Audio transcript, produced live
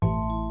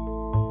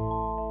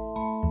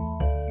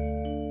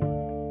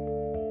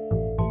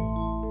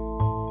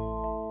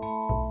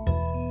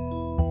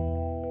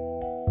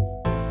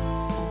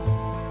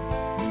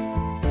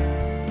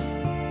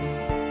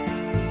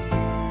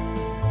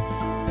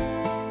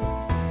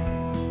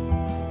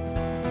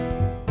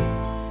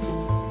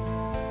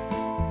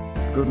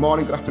Good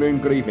morning, good afternoon,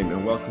 good evening,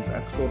 and welcome to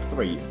episode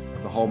 3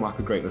 of the Hallmark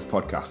of Greatness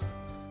podcast.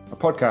 A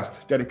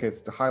podcast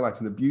dedicated to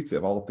highlighting the beauty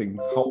of all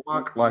things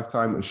Hallmark,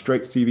 Lifetime, and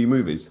straight-to-TV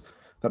movies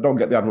that don't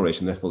get the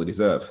admiration they fully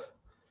deserve.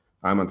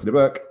 I'm Anthony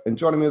Burke, and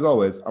joining me as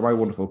always are my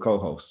wonderful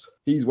co-host.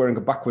 He's wearing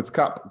a backwards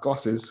cap,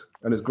 glasses,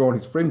 and has grown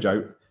his fringe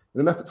out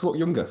in an effort to look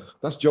younger.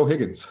 That's Joe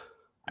Higgins.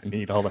 I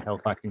need all the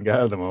help I can get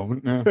at the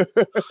moment. Yeah.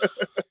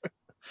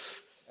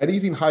 And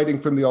he's in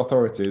hiding from the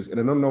authorities in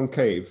an unknown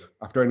cave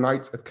after a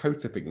night of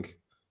cow-tipping.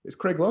 It's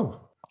Craig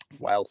Lowe.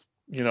 Well,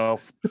 you know,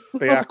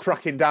 they are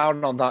cracking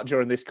down on that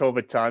during this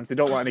COVID times. They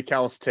don't want any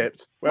cows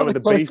tipped. Where would the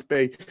beef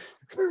be?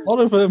 A lot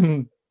of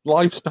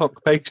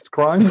livestock-based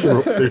crimes are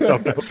up to.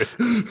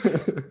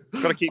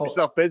 Got to keep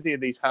yourself busy in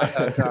these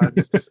hard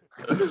times.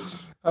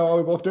 How are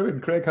we both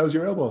doing? Craig, how's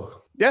your elbow?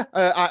 Yeah,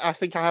 I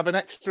think I have an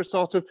extra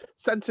sort of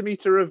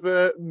centimetre of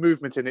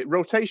movement in it.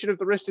 Rotation of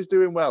the wrist is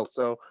doing well,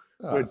 so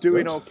we're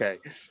doing good. Okay.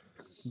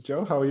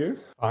 Joe, how are you?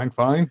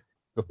 Fine.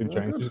 Nothing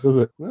changes, does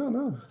it?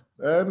 No.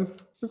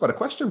 We've got a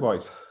question,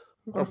 boys.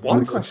 We've got a What?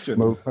 fun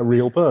question. A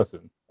real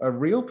person. A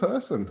real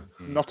person.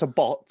 Not a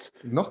bot.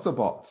 Not a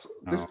bot.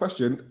 No. This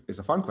question is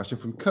a fan question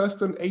from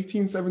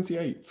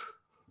Kirsten1878.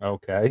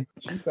 Okay.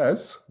 She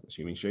says,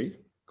 assuming she,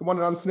 good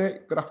morning, Anthony.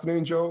 Good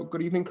afternoon, Joe.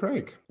 Good evening,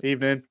 Craig.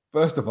 Evening.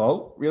 First of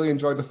all, really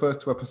enjoyed the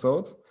first 2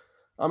 episodes.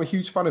 I'm a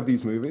huge fan of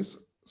these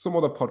movies. Some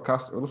other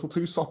podcasts are a little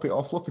too soppy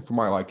or fluffy for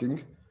my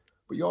liking,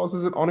 but yours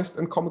is an honest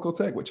and comical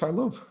take, which I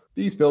love.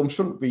 These films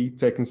shouldn't be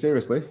taken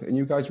seriously, and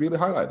you guys really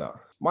highlight that.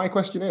 My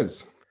question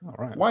is, All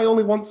right. why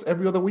only once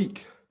every other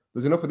week?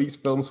 There's enough of these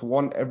films for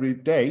one every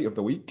day of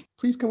the week.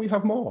 Please, can we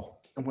have more?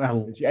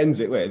 Well, And she ends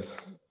it with,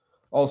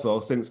 also,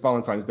 since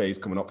Valentine's Day is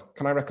coming up,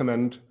 can I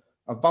recommend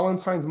a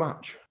Valentine's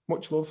match?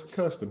 Much love,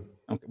 Kirsten.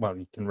 okay, well,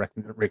 you can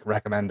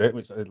recommend it,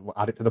 which I'll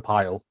add it to the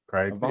pile, A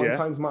Craig.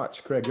 Valentine's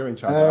match. Craig, you're in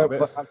charge of it.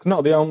 But that's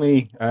not the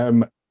only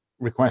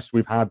request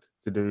we've had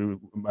to do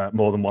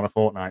more than one a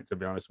fortnight, to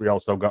be honest. We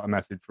also got a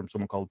message from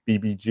someone called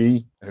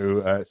BBG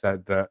who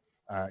said that,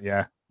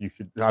 you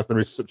should, as there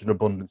is such an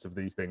abundance of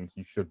these things,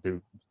 you should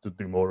do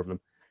more of them.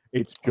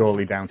 It's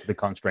purely down to the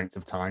constraints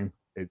of time.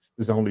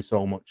 There's only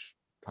so much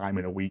time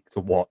in a week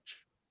to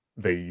watch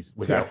these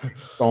without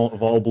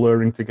all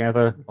blurring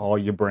together or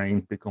your brain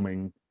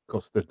becoming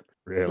custard,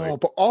 really. Oh,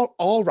 but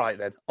all right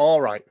then.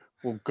 All right.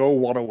 We'll go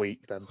one a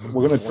week then.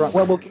 We're going to try.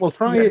 Well, we'll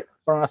try it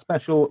for our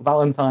special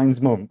Valentine's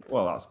month.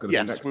 Well, that's going to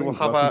Yes, be next we will thing.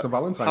 have Welcome a- to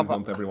Valentine's have a-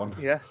 month, everyone.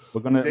 Yes.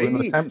 We're going to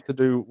Indeed. attempt to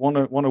do one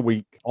a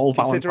week, all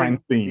Considering-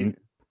 Valentine's themed,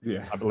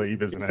 Yeah. I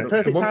believe, isn't The it? The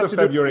perfect month time of to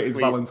do it, February is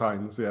please.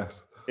 Valentine's,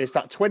 yes. It's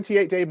that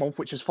 28-day month,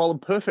 which has fallen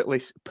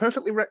perfectly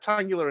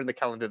rectangular in the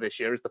calendar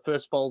this year, as the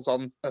first falls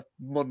on a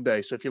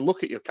Monday. So if you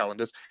look at your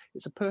calendars,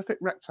 it's a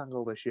perfect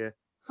rectangle this year.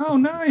 Oh,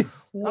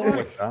 nice. I Yeah.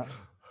 like that.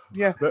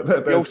 Yeah. There's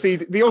The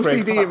OCD in Fox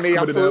me coming in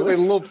absolutely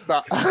early. loves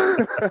that.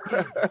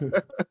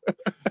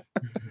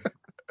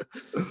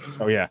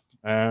 Oh, yeah.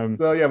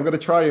 So, yeah, we're going to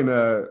try and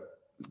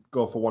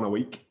go for one a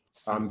week.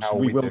 And how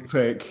we we will do.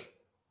 take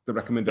the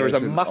There recommendation.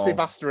 is a massive of,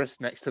 asterisk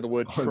next to the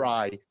word Oh,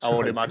 try, I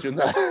would imagine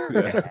that.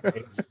 Yeah.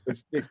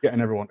 It's getting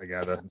everyone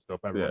together and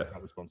stuff. Everyone's Yeah.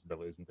 got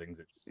responsibilities and things.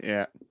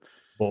 Yeah.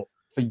 But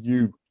for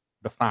you,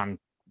 the fan,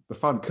 The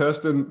fan,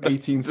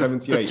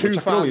 Kirsten1878, the two which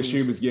I can only fans.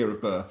 assume is year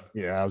of birth.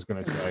 yeah, I was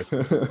going to say.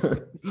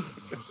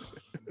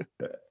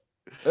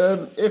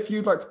 If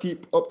you'd like to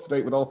keep up to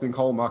date with all things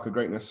Hallmark of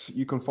Greatness,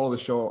 you can follow the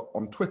show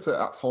on Twitter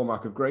at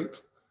Hallmark of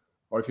Great.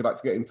 Or if you'd like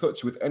to get in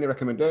touch with any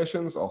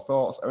recommendations or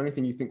thoughts or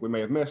anything you think we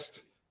may have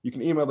missed, you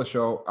can email the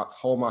show at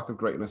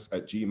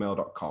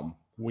hallmarkofgreatness@gmail.com.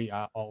 We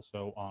are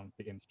also on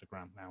the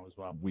Instagram now as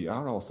well. We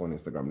are also on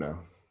Instagram now.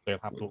 So you'll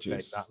have to Which update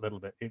is- that a little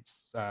bit.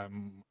 It's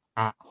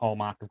at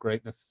Hallmark of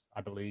Greatness,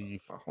 I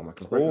believe. At Hallmark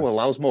of Oh, Greatness.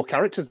 allows more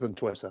characters than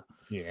Twitter.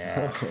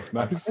 Yeah. Oh,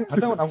 nice. I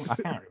don't know. I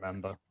can't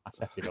remember. I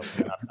set it up.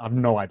 I have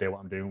no idea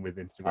what I'm doing with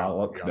Instagram. I'll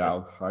to look be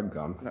honest. now. Hang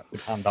on. I'd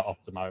hand that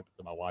off to my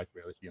wife.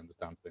 Really, she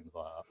understands things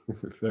like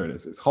that. There it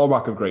is. It's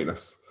Hallmark of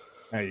Greatness.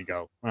 There you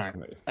go. Right.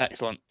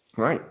 Excellent.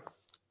 Right.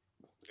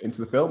 Into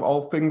the film,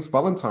 All Things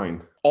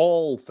Valentine.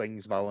 All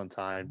things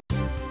Valentine.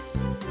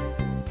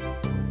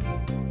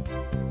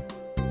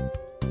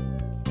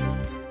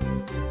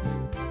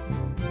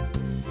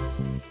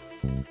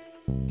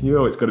 You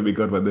know it's going to be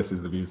good when this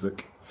is the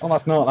music. Oh,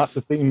 that's not. That's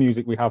the theme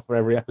music we have for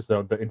every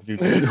episode that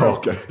introduces.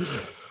 Okay.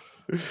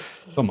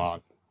 Come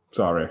on.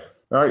 Sorry.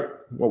 All right.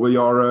 What were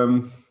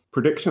your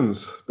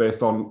predictions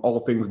based on All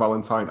Things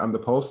Valentine and the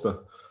poster?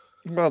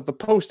 Well, the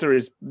poster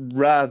is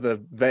rather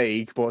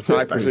vague, but It's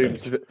I very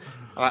presumed vague. that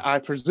I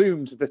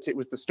presumed that it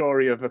was the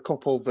story of a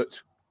couple that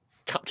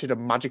captured a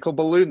magical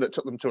balloon that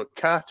took them to a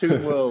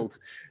cartoon world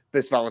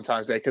this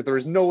Valentine's Day, because there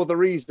is no other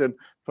reason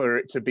for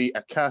it to be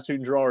a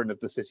cartoon drawing of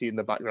the city in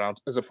the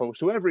background, as opposed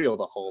to every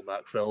other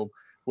Hallmark film,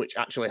 which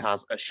actually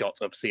has a shot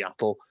of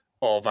Seattle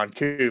or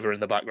Vancouver in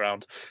the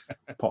background.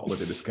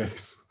 Portland in this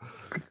case.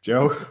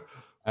 Joe?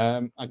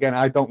 Again,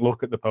 I don't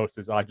look at the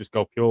posters. I just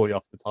go purely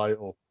off the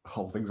title.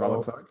 All Things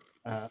Valentine.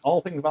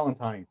 All Things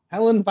Valentine.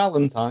 Helen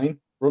Valentine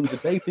runs a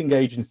dating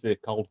agency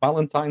called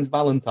Valentine's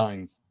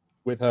Valentines.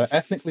 with her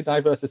ethnically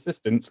diverse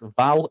assistants,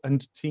 Val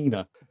and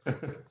Tina.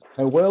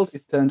 Her world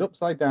is turned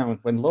upside down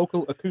when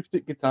local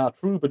acoustic guitar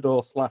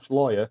troubadour /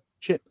 lawyer,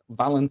 Chip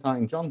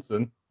Valentine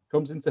Johnson,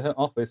 comes into her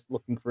office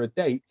looking for a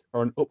date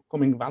for an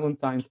upcoming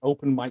Valentine's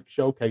open mic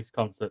showcase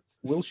concert.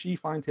 Will she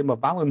find him a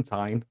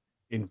Valentine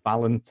in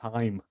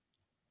Valentine?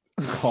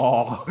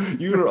 Oh,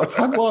 you wrote a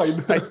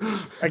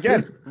tagline.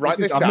 Again, write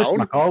this I missed down.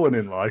 my calling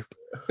in life.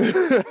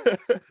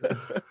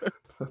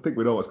 I think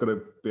we know what's going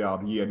to be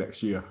our year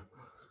next year.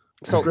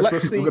 So Christmas,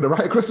 let's see. we're going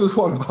to write Christmas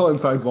one,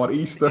 Valentine's one,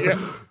 Easter.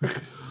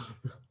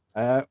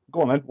 Yeah.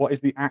 Go on then. What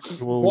is the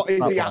actual? What is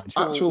the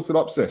plotline? Actual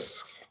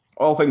synopsis.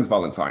 All things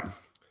Valentine.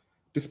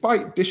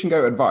 Despite dishing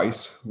out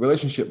advice,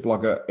 relationship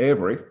blogger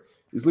Avery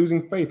is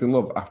losing faith in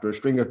love after a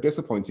string of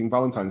disappointing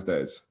Valentine's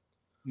days.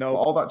 But No,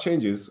 all that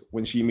changes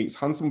when she meets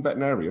handsome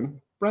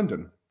veterinarian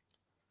Brendan.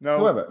 no.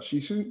 However, she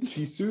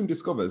soon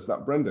discovers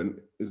that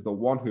Brendan is the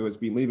one who has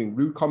been leaving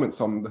rude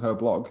comments on her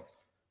blog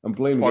and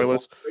blaming it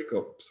Spoilers. for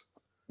breakups.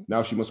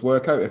 Now she must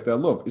work out if their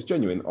love is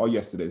genuine or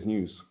yesterday's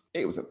news.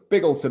 It was a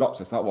big old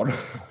synopsis, that one.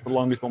 The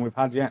longest one we've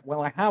had yet.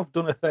 Well, I have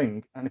done a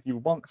thing, and if you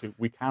want to,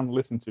 we can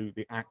listen to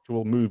the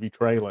actual movie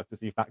trailer to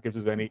see if that gives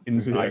us any Yeah,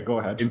 insight go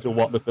ahead. into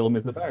what the film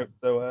is about.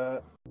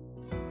 So,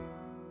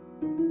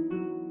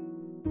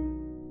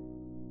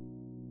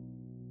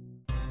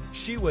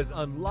 She was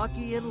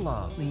unlucky in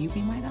love Will you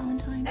be my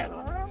Valentine?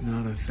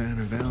 Not a fan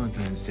of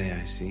Valentine's Day,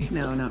 I see.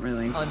 No, not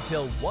really.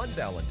 until one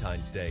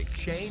Valentine's Day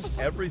changed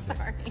everything.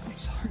 I'm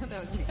sorry.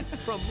 That was me.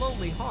 From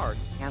lonely heart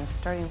I'm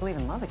starting to believe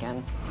in love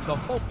again. to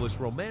hopeless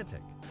romantic.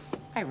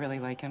 I really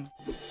like him.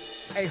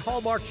 A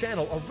Hallmark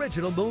Channel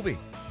original movie.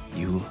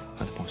 You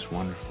are the most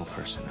wonderful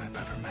person I've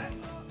ever met.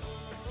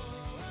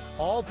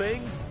 All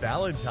things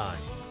Valentine.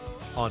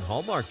 On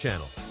Hallmark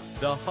Channel.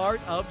 The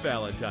heart of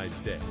Valentine's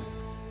Day.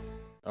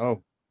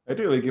 oh, I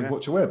didn't really give Yeah.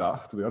 much away,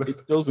 that, to be honest.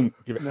 it doesn't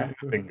give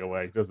anything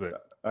away, does it?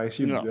 I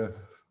assumed, No. yeah.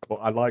 But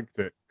I liked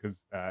it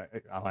because I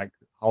like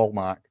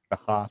Hallmark, the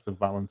heart of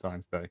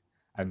Valentine's Day,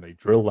 and they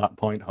drill that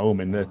point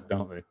home in this,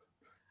 don't they?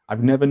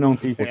 I've never known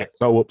people Yeah. get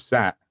so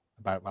upset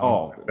about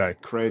Oh, Valentine's Day.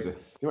 crazy.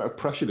 The amount of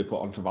pressure they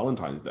put onto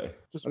Valentine's Day.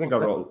 Just I think I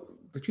what-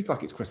 wrote, they treat it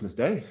like it's Christmas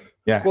Day.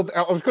 Yeah, Well,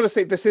 I was going to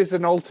say this is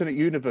an alternate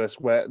universe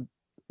where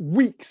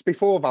weeks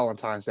before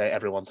Valentine's Day,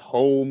 everyone's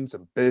homes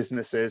and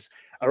businesses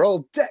are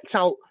all decked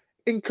out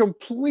in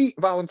complete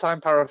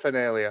Valentine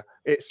paraphernalia.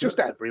 It's just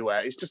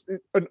everywhere. It's just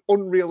an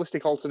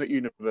unrealistic alternate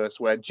universe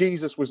where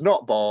Jesus was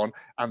not born,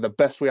 and the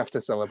best we have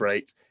to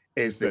celebrate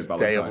is Saint this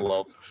day of Valentine.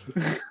 love.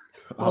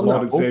 Our Well, Lord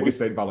no, and Savior, we-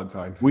 Saint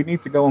Valentine. we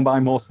need to go and buy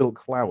more silk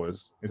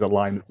flowers is a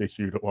line that's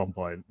issued at one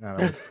point.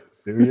 Do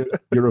you?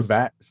 You're a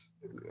vet.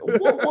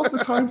 What's the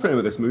time frame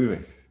of this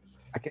movie?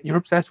 You're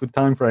obsessed with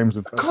time frames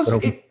of Because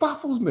films. it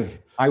baffles me.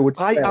 I would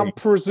I say am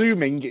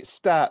presuming it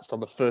starts on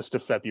the 1st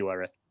of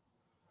February,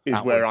 is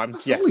That where one. I'm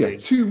That's only a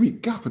guessing.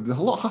 2-week gap, and a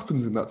lot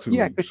happens in that 2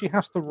 yeah, weeks. because she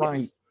has to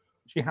write.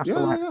 She has to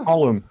Yeah, write yeah. a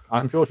column.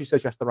 I'm sure she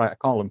says she has to write a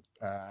column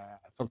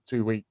for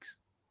 2 weeks.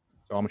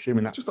 So I'm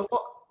assuming that's Just a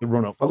lot. the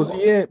run up. Well, there's a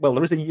year. Well,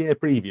 there is a year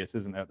previous,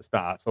 isn't there, at the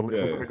start? So if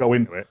Yeah, we're yeah. going to go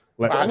into it.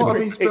 Let's A lot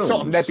of It- these it's sort of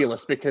films-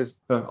 nebulous because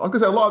I was going to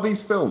say, a lot of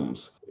these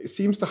films, it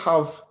seems to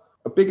have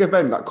a big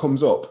event that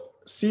comes up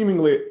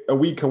seemingly a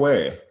week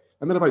away,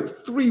 and then about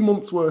 3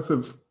 months worth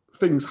of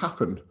things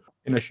happen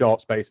in a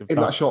short space of in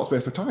time. that short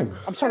space of time.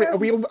 I'm sorry, are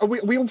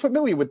we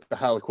unfamiliar with the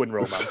Harlequin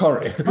romance?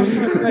 Sorry.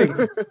 Hey,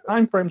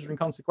 time frames are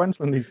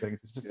inconsequential in these things.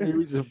 It's a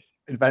series of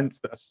events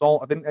that are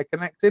sort of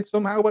interconnected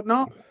somehow, but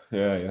not.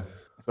 Yeah, yeah.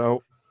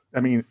 So, I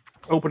mean,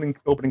 opening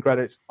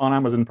credits on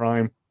Amazon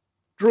Prime: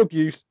 drug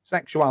use,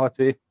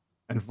 sexuality,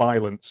 and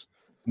violence.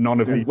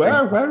 None of these. Where,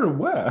 things- where, and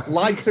where?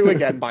 Lied to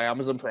again by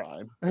Amazon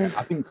Prime.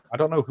 I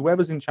don't know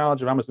whoever's in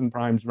charge of Amazon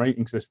Prime's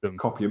rating system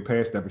Copy and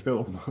paste every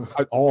film.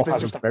 all They're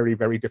has a just- very,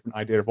 very different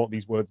idea of what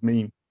these words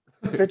mean.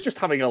 They're just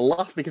having a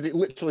laugh because it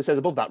literally says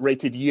above that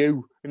rated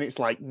U, and it's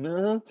like,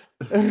 no.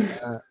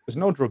 There's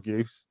no drug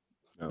use.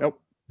 Nope.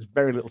 There's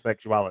very little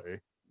sexuality.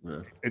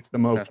 Yeah. It's the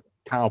most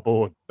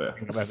cardboard Yeah.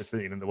 thing I've ever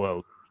seen in the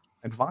world.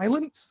 And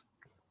violence,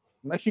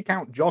 unless you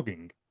count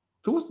jogging.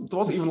 There wasn't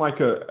even like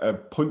a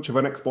punch of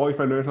an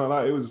ex-boyfriend or anything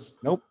like that. It was,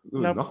 Nope. there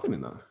was Nope. nothing in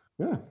that.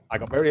 Yeah. I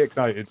got very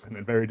excited and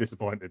then very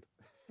disappointed.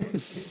 Tell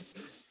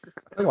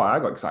you why I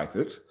got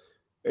excited.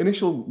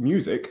 Initial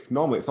music,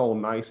 normally it's all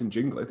nice and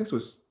jingly. This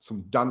was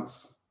some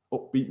dance,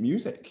 upbeat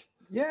music.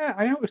 Yeah,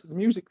 I noticed the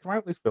music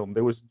throughout this film.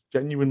 There was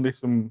genuinely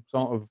some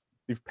sort of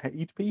they've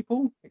paid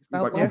people. It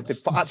felt like, Yeah, like.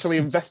 they've actually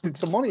invested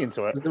some money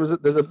into it.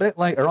 There's a bit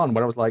later on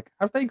where I was like,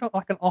 have they got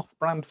like an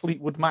off-brand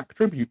Fleetwood Mac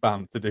tribute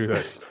band to do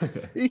this?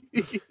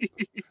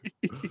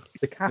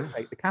 The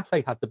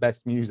cafe had the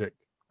best music,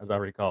 as I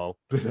recall.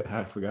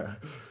 I forget.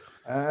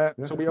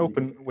 So we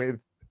open with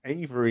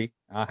Avery,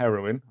 our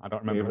heroine. I don't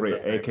remember. her Avery,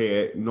 real name.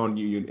 aka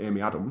non-union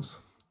Amy Adams.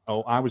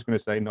 Oh, I was going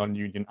to say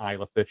non-union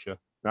Isla Fisher.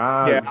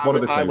 Ah, Yeah, it's one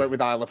of the two. I went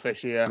with Isla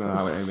Fisher, yeah.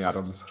 I went Amy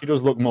Adams. She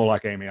does look more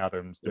like Amy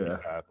Adams, to Yeah.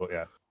 be fair, but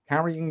yeah.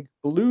 Carrying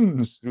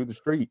balloons through the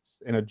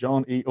streets in a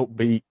John E.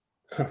 upbeat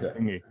Yeah.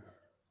 thingy.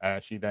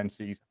 She then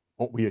sees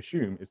what we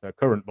assume is her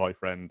current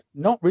boyfriend,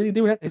 not really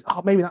doing it.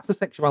 Oh, maybe that's the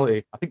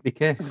sexuality. I think they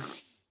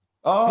kiss.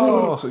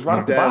 Oh, so it's right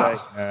off the Dare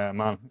bat.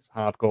 Man, it's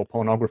hardcore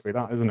pornography,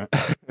 that, isn't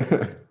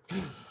it?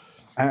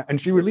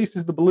 And she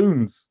releases the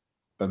balloons.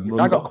 And Which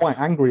I runs got off. quite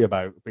angry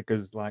about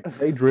because like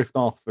they drift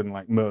off and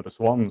like murder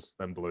swans,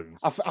 them balloons.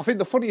 I think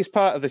the funniest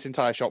part of this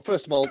entire shot,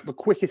 first of all, the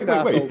quickest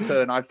Wait, wait. arsehole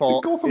turn I They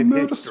thought go for in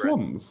murder history.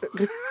 swans.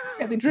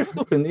 Yeah, they drift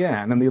up in the air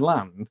and then they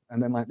land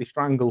and then like they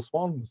strangle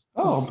swans.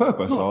 Oh, on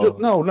purpose? No,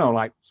 Or... no,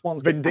 like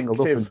swans get tangled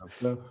up in Vindictive.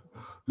 them.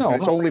 No. No,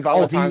 It's not only like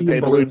all Valentine's Day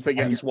helium balloons that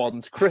get and-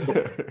 swans.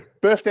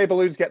 Birthday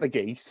balloons get the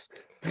geese.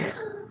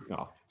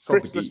 Oh, so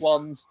the Christmas geese.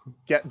 ones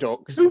get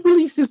ducks. Who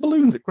releases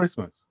balloons at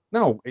Christmas?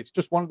 No, it's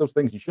just one of those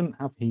things. You shouldn't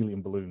have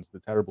helium balloons. They're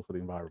terrible for the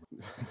environment.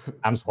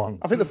 And swans.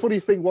 I think the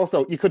funniest thing was,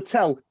 though, you could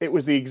tell it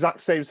was the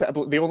exact same set of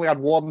balloons. They only had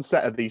one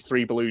set of these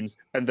 3 balloons,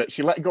 and that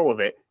she let go of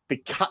it. They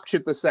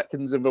captured the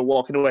seconds of her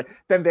walking away.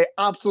 Then they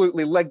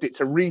absolutely legged it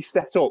to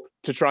reset up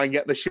to try and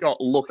get the shot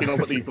looking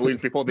up at these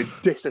balloons before they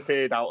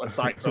disappeared out of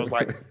sight. So I was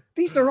like,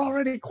 these are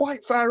already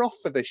quite far off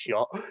for this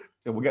shot.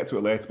 Yeah, we'll get to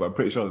it later, but I'm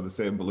pretty sure they're the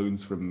same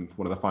balloons from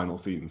one of the final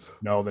scenes.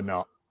 No, they're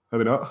not. Are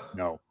they not?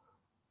 No.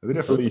 Are they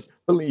different?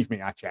 Believe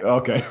me, I checked.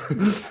 Okay.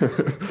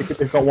 Because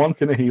they've got one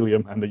tin of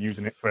helium and they're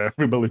using it for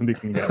every balloon they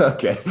can get.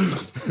 Okay.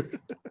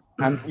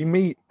 And we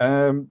meet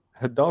her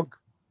dog,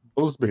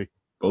 Busby,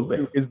 Busby.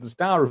 who is the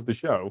star of the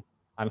show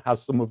and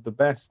has some of the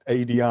best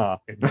ADR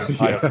in the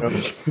entire Yeah. film.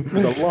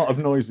 There's a lot of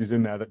noises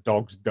in there that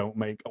dogs don't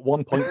make. At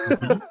one point, he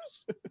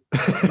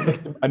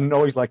beeps, a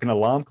noise like an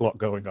alarm clock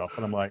going off,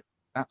 and I'm like,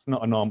 that's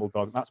not a normal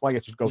dog. That's why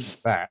you should go to the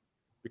vet,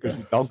 because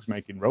your dog's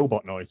making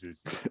robot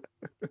noises.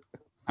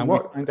 And we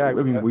find out,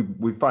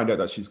 we find out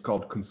that she's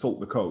called Consult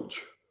the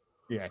Coach,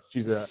 yeah,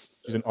 she's an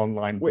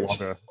online which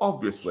blogger.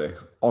 obviously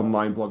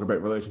online blog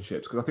about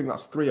relationships, because I think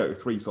that's 3 out of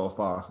 3 so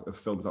far of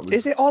films that we've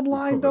Is it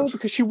online, though? covered.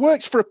 Because she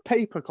works for a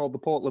paper called the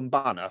Portland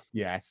Banner.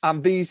 Yes.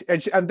 And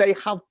they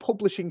have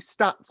publishing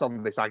stats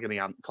on this agony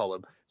aunt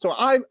column. So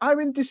I'm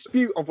in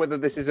dispute of whether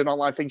this is an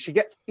online thing. She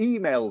gets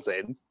emails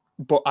in,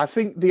 but I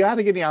think the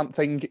agony aunt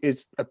thing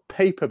is a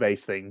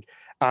paper-based thing.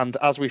 And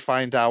as we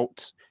find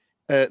out,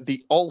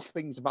 the All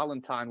Things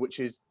Valentine, which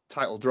is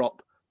title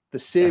drop, the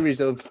series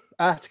of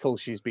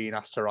articles she's being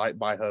asked to write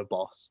by her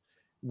boss,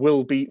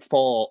 will be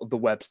for the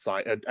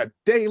website, a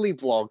daily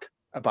vlog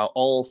about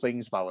all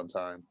things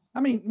Valentine.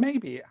 I mean,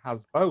 maybe it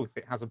has both.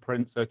 It has a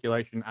print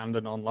circulation and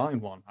an online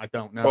one. I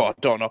don't know. Oh, I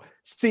don't know.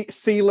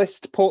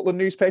 C-list Portland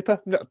newspaper,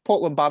 no,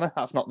 Portland Banner.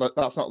 That's not the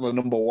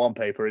 #1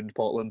 paper in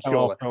Portland,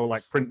 surely. So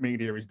like print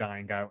media is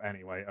dying out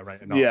anyway. All right.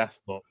 Yeah.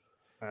 But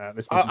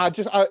this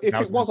If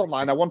it was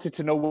online, I wanted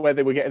to know where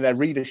they were getting their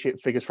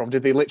readership figures from.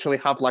 Did they literally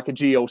have like a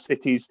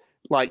GeoCities,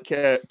 like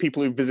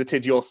people who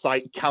visited your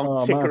site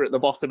count ticker at the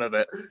bottom of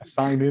it? a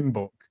sign-in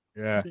book.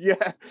 Yeah.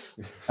 Yeah.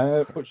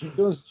 But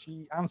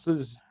she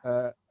answers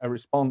a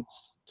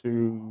response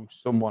to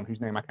someone whose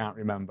name I can't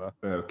remember.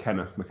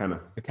 McKenna. McKenna.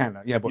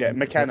 Yeah, but Yeah,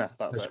 McKenna.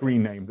 the That's it.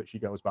 screen name that she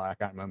goes by, I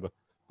can't remember.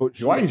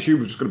 But I assumed she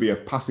was just going to be a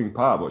passing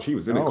part, but she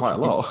was in it quite a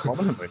lot.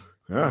 Prominently.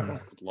 Yeah.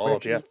 Good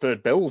Lord, yeah,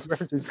 third build.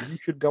 References, you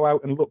should go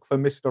out and look for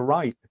Mr.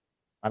 Right.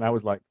 And I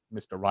was like,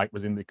 Mr. Right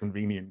was in The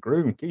Convenient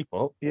Groom. Keep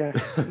up. Yeah.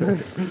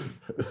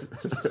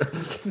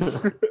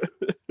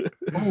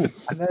 Oh,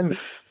 and then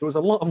there was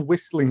a lot of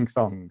whistling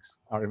songs,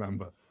 I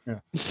remember. Yeah.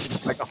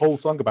 Like a whole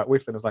song about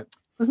whistling. I was like,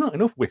 there's not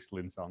enough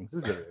whistling songs,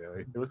 is there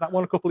really? There was that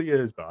one a couple of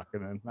years back,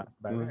 and then that's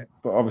about it.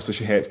 But obviously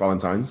she hates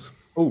Valentine's.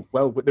 Oh,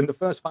 well, within the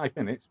first 5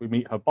 minutes, we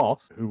meet her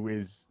boss, who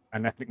is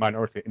an ethnic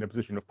minority in a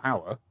position of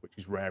power, which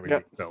is rare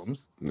in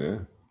films. Yeah.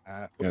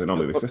 But they're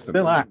normally the system.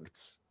 Still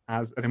acts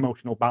as an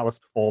emotional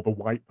ballast for the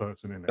white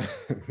person in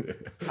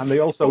it. And they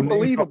also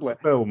name drop the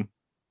film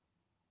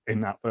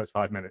in that first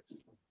 5 minutes.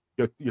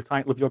 Your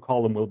title of your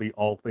column will be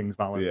All Things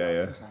Valentine.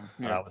 Yeah.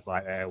 And I was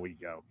like, there we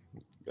go.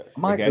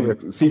 Again,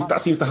 that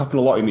seems to happen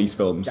a lot in these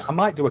films. I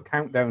might do a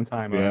countdown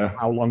timer of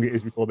how long it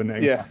is before the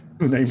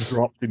name's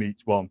dropped in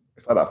each one.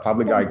 It's like that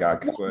Family Guy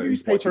gag where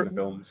he's watching newspaper- the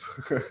films.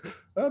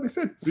 Oh, they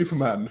said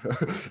Superman.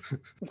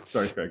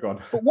 Sorry, go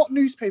on. But what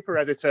newspaper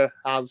editor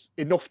has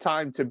enough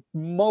time to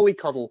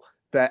mollycoddle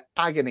their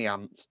agony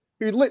aunt,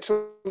 who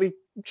literally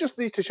just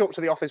needs to show up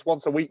to the office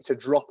once a week to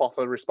drop off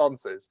her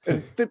responses?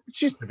 And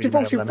she's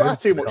devoting far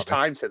too much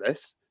time to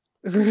this.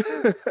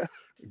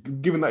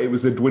 Given that it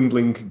was a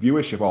dwindling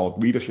viewership or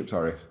readership,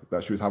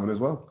 that she was having as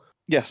well.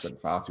 Yes.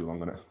 Spent far too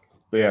long on it.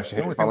 But yeah, she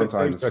The hates only thing that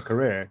Valentine's. saves her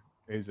career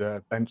is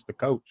bench the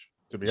coach,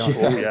 to be honest.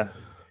 Oh, yeah.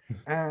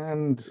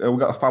 And We've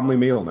got a family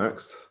meal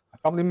next. a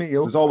family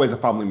meal. There's always a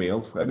family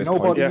meal at this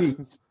Nobody point.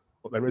 eats,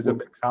 but there is a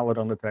big salad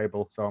on the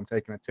table, so I'm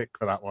taking a tick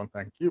for that one.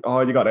 Thank you.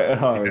 Oh, you got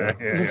it. Oh,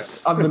 Yeah.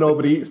 And the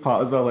nobody eats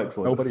part as well.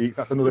 Excellent. Nobody eats.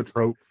 That's another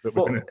trope that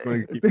we're But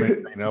going to keep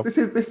making up. this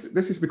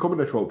is becoming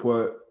a trope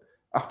where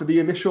after the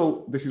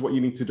initial "this is what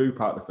you need to do"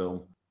 part of the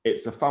film,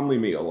 it's a family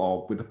meal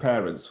or with the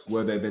parents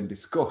where they then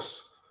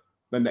discuss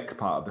the next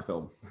part of the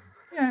film.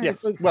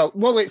 Yes. Well,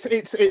 it's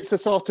a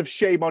sort of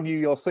shame on you,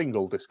 you're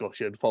single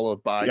discussion,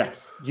 followed by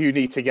Yes. you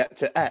need to get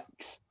to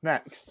X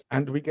next.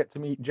 And we get to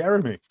meet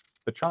Jeremy,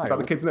 the child. Is that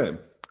the kid's name?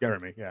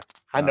 Jeremy. Yeah.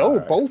 I know,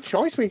 Alright. bold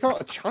choice. We got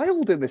a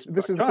child in this.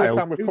 This is the first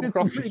time we've come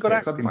across. pretty good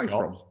Takes acting. advice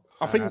Bob.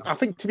 from. I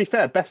think to be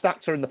fair, best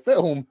actor in the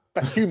film,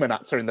 best human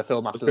actor in the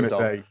film I was after going the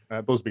to dog.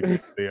 say Busby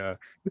did the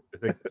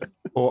thing.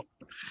 But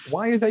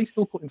why are they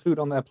still putting food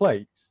on their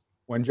plates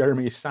when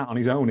Jeremy is sat on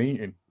his own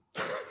eating?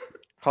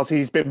 Because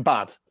he's been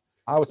bad.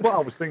 I was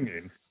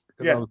thinking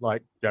because Yeah. I was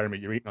like, Jeremy,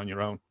 you're eating on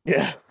your own.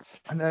 Yeah.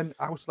 And then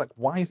I was like,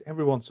 why is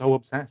everyone so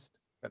obsessed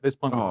at this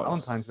point Oh, on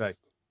Valentine's Day?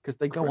 Because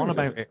they go on crazy.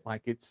 about it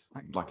like it's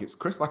Like it's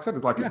Chris. Like I said,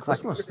 it's like Yeah, it's like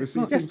Christmas. it's This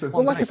not- seems yes, to.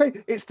 Well, like I say,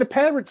 it's the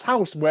parents'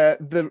 house where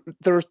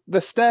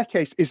the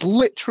staircase is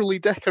literally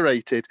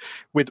decorated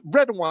with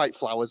red and white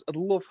flowers and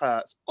love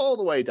hearts all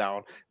the way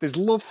down. There's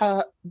love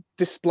heart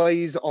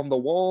displays on the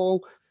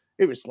wall.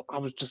 I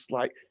was just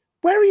like,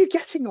 where are you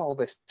getting all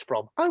this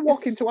from? I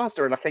walk into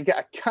Asda and I can get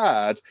a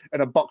card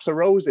and a box of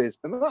roses,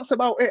 and that's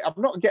about it. I'm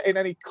not getting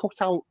any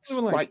cutouts.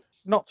 Well, Like,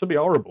 not to be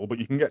horrible, but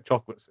you can get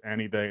chocolates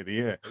any day of the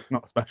year. It's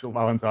not a special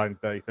Valentine's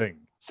Day thing.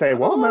 say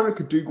Well, what?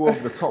 America do go over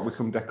the top with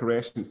some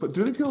decorations, but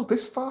do they go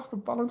this far for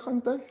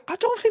Valentine's Day? I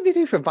don't think they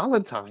do for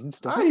Valentine's.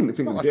 do I they? didn't It's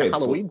think not they like did, a but-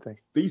 Halloween thing.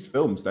 These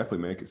films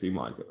definitely make it seem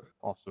like it.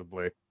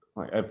 Possibly.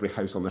 Like every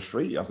house on the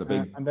street has a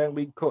big And then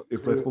we cut to,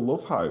 inflatable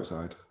love heart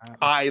outside.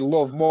 I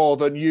love more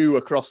than you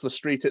across the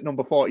street at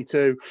number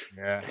 42.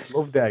 yeah,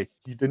 Love Day.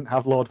 You didn't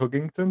have Lord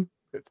Huggington.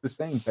 It's the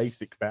same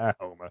basic bear,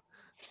 Homer.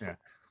 Yeah.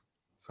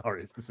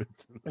 Sorry, it's the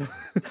Simpsons.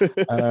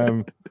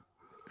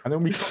 And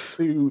then we got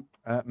to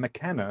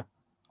McKenna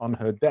on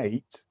her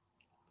date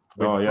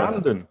with Oh, yeah.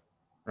 Brandon.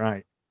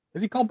 Right.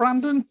 Is he called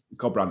Brandon?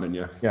 Called Brandon,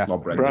 yeah. Yeah.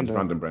 Not Brendan.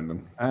 Brandon.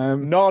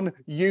 Brendan.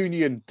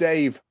 Non-union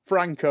Dave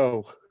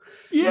Franco.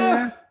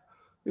 Yeah.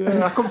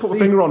 Yeah, I couldn't put the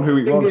finger on who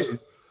it Thing was. is,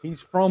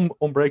 he's from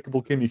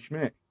Unbreakable Kimmy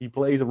Schmidt. He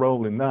plays a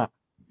role in that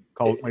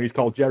where he's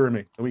called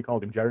Jeremy. So we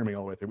called him Jeremy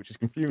all the way through, which is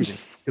confusing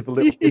because the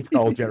little kid's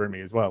called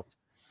Jeremy as well.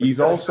 He's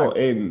also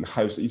in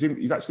House.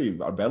 He's actually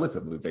a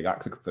relatively big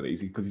actor for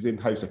these because he's in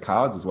House of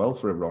Cards as well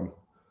for a run,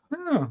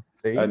 Oh,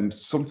 see? and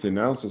something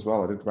else as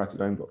well. I didn't write it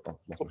down, but I've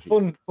lost my But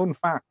sheet. fun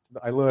fact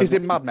that I learned. He's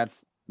in Mad Men.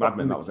 Mad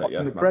Men, that was it. Yeah,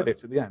 In the Mad Men.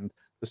 credits at the end,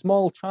 the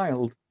small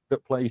child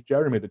that plays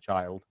Jeremy the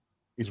child,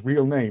 his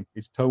real name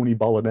is Tony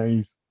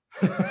Bolognese,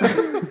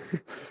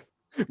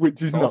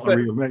 which is not Also- a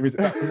real name, is it?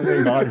 That's the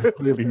name I've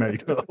clearly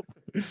made up.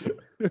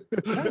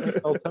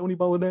 Oh, Tony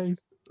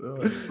Bolognese.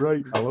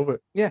 Great, I love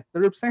it. Yeah,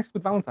 they're obsessed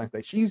with Valentine's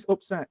Day. She's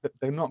upset that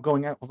they're not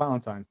going out for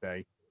Valentine's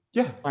Day,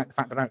 Yeah, like the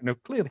fact that they're out in a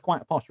clearly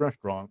quite a posh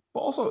restaurant, but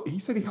also he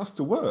said he has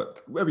to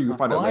work. Maybe you'll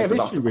find Well, out I have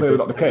later that's issue with clearly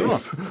this not the later on.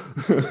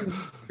 case.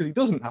 because he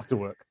doesn't have to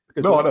work.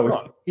 Because No, I later know.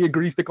 on, he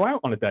agrees to go out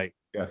on a date.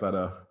 Yes, I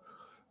know.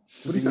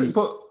 But he said,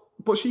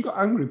 but she got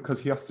angry because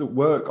he has to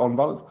work on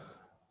Valentine's.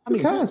 Who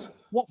cares?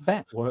 What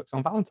vet works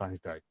on Valentine's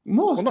Day?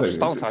 Most Well, not do. just It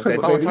Valentine's Day,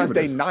 depends what day of the Valentine's year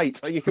Day it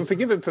is. night. You can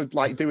forgive him for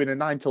like doing a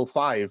 9 till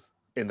 5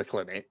 in the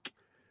clinic.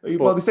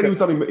 Well, they said he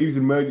was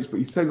in emergency, but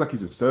he sounds like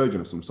he's a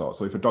surgeon of some sort.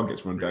 So if a dog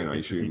gets run down, I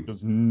Because he assume.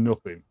 does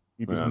nothing.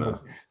 He does Yeah, I know.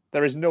 nothing.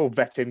 There is no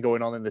vetting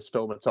going on in this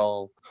film at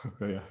all.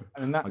 Yeah.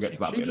 And that, I'll get to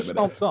that she bit in a just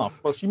minute. stomps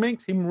off. Well, she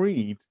makes him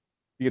read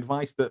the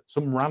advice that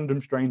some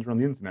random stranger on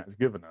the internet has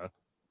given her,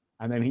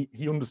 and then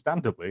he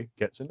understandably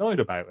gets annoyed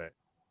about it.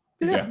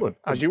 Yeah. Good.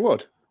 As you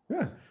would.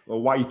 Yeah.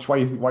 Well, why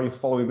are you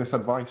following this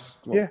advice?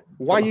 What- Yeah.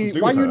 Why nothing to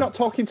do why with you her. not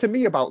talking to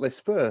me about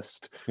this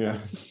first? Yeah.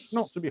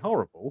 Not to be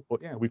horrible,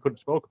 but yeah, we could have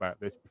spoke about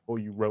this before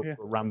you wrote Yeah.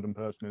 to a random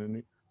person,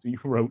 and so you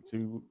wrote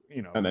to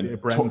And then dear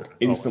Brendan.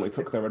 instantly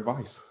took their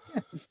advice.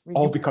 I mean,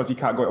 All because you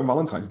can't go out on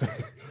Valentine's Day.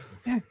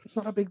 yeah, it's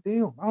not a big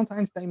deal.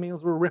 Valentine's Day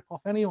meals were a rip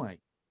off anyway.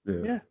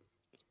 Yeah.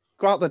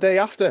 Go out the day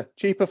after.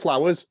 Cheaper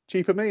flowers,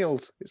 cheaper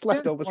meals. It's Yeah,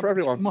 leftovers for Come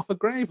everyone. off a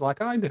grave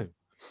like I do.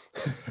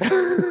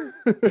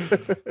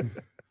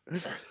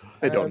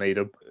 They don't need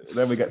them.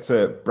 Then we get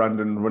to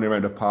Brandon running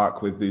around a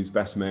park with his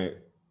best mate,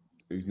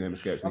 whose name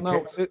escapes me.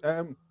 No, Kit.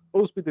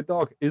 Busby the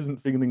dog isn't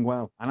feeling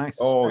well, and I suspect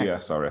Oh yeah,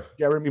 sorry.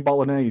 Jeremy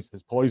Bolognese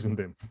has poisoned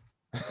him.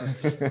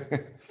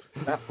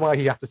 That's why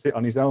he had to sit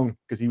on his own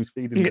because he was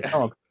feeding the Yeah.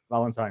 dog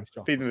Valentine's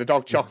chocolate. Feeding the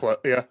dog chocolate,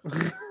 yeah.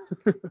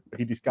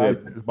 He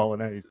disguised it as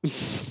Bolognese.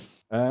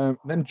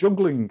 Then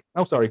juggling.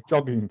 Oh, sorry,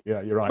 jogging.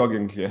 Yeah, you're right.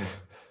 Jogging, yeah.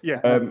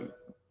 Yeah.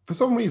 For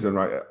some reason,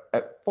 right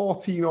at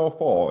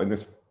 14:04 in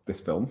this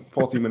film,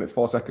 14 minutes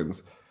 4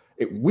 seconds,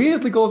 it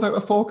weirdly goes out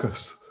of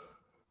focus.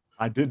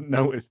 I didn't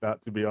notice that,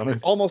 to be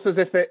honest. almost as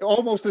if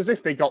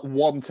they got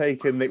one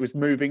take and it was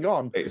moving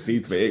on. It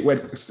seemed to me it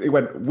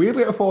went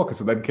weirdly out of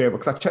focus and then came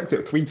because I checked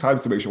it 3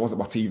 times to make sure it wasn't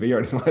my TV or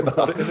anything like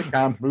Put it in the that.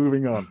 can,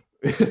 moving on.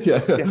 Yeah.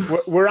 Yeah,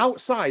 we're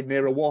outside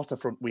near a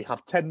waterfront. We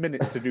have 10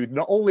 minutes to do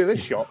not only this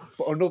shot,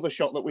 but another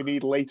shot that we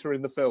need later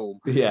in the film.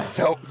 Yeah.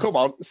 So come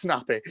on,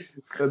 snappy.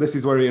 So this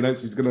is where he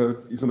announced he's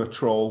gonna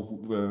troll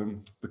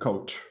the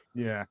coach.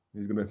 Yeah,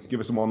 He's gonna give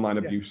us some online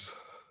abuse.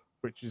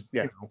 which is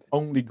Yeah.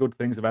 only good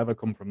things have ever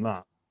come from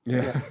that.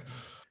 Yeah.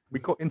 We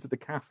cut into the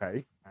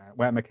cafe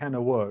where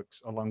McKenna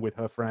works along with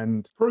her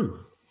friend Prue,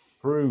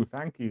 Prue.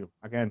 Thank you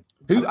again.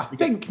 who I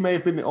think may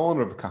have been the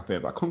owner of the cafe,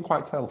 but I couldn't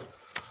quite tell.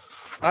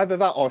 Either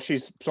that or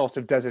she's sort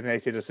of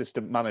designated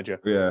assistant manager.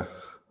 Yeah.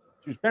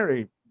 She was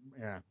very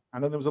Yeah,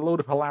 and then there was a load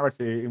of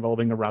hilarity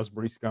involving a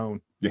raspberry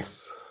scone.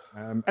 Yes.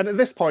 And at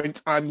this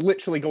point, I'm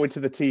literally going to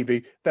the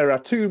TV. There are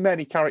too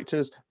many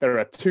characters. There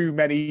are too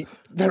many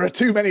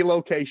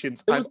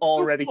locations. There I'm was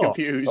already somewhat.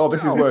 confused. Oh,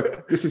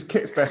 this is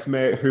Kit's best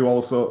mate who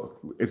also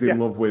is in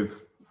love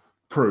with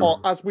Prue.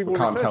 Or as we will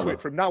can't refer tell to her. it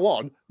from now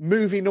on,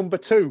 movie number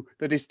 2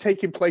 that is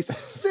taking place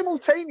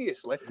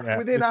simultaneously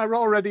within our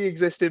already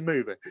existing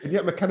movie. And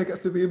yet McKenna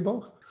gets to be in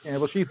both. Yeah,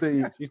 well, she's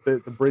the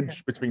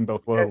bridge between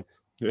both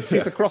worlds. Yeah.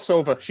 She's the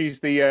crossover. She's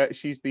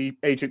the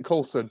Agent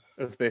Coulson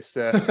of this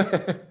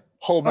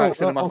Hallmark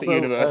cinematic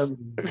universe.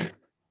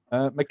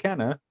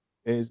 McKenna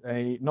is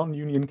a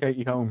non-union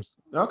Katie Holmes.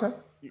 Okay.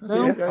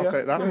 No, I'll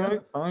take that. Okay,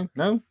 fine.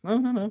 No.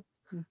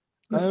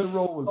 The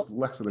role was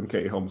lesser than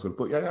Katie Holmes would,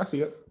 but yeah, I see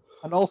it.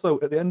 And also,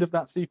 at the end of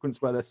that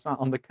sequence where they're sat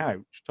on the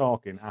couch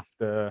talking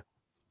after,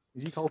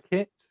 is he called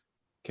Kit?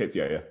 Kit,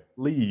 yeah.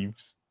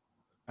 Leaves.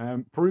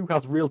 Prue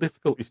has real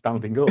difficulty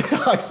standing up.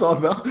 I saw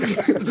that.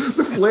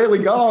 The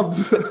flailing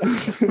arms.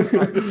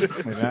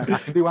 I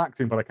can do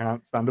acting, but I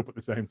can't stand up at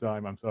the same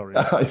time. I'm sorry.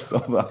 I saw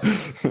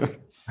that.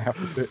 I have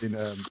to sit in.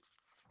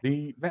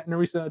 The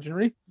veterinary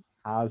surgery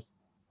has,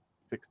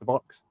 ticks the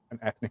box, an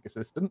ethnic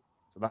assistant.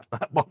 So that's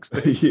that box.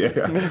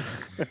 Yeah.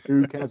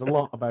 Who cares a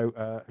lot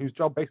about, whose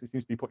job basically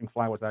seems to be putting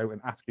flowers out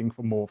and asking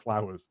for more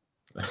flowers.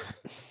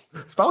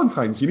 It's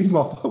Valentine's. You need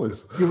more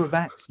flowers. You're a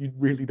vet. You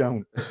really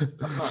don't. That's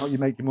not how you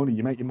make your money.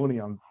 You make your money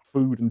on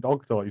food and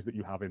dog toys that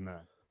you have in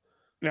there.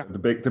 Yeah. The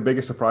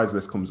biggest surprise of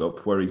this comes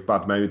up where he's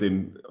bad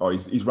mouthing, or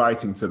he's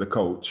writing to the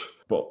coach,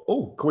 but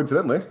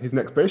coincidentally, his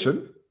next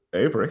patient,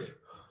 Avery.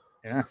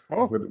 Yeah.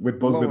 With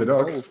Busby the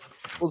dog.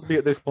 Busby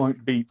at this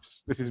point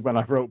beeps. This is when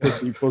I wrote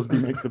Busby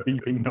makes a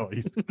beeping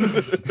noise.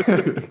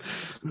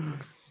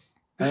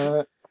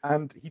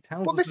 And he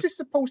tells Well, this is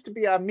supposed to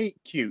be our meet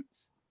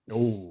cutes.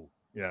 Oh,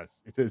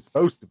 yes. It is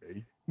supposed to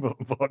be, but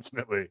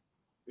unfortunately.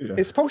 Yeah.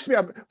 It's supposed to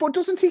be, but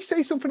doesn't he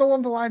say something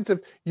along the lines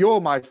of,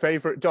 "You're my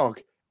favourite dog,"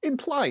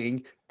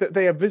 implying that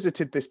they have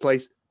visited this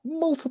place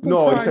multiple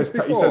times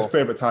he says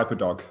favourite type of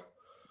dog.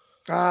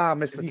 Ah,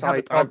 Mr. He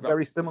Type. had a dog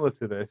very similar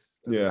to this.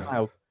 as a Yeah.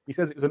 child. He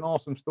says it was an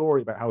awesome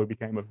story about how he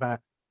became a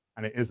vet,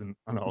 and it isn't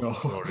an awesome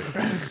story.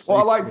 Well,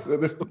 I liked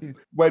this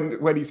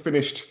when he's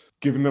finished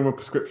giving them a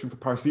prescription for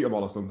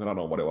paracetamol or something. I don't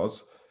know what it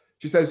was.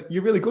 She says,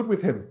 "You're really good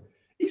with him.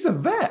 He's a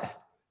vet.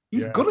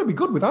 He's Yeah. gonna be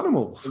good with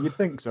animals." You'd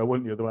think so,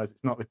 wouldn't you? Otherwise,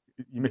 it's not.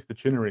 You missed the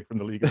chinnery from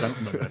the League of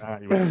Gentlemen, then,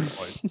 aren't you? At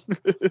this point?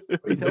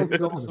 But he tells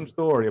this awesome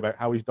story about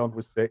how his dog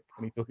was sick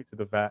and he took it to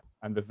the vet,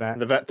 and the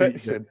vet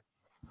fixed him.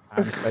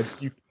 and said,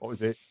 "What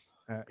was it?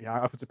 I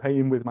offered to pay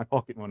him with my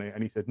pocket money,"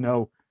 and he said,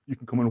 "No, you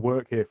can come and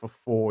work here for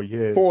 4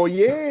 years." 4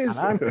 years. And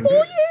I'm 4 thinking,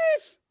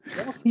 years.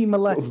 Was he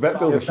molested? Those vet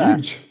bills by a are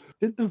huge.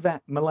 Did the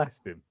vet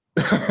molest him?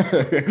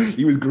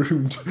 He was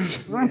groomed.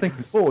 And I'm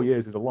thinking 4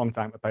 years is a long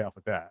time to pay off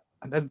a debt.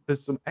 And then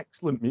there's some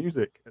excellent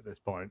music at this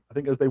point. I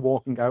think as they're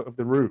walking out of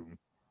the room,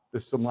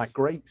 there's some like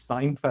great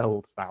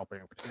Seinfeld style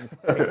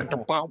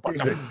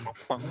music.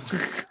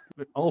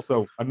 But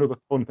also, another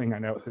fun thing I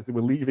noticed as they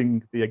were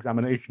leaving the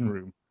examination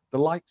room, the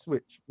light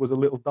switch was a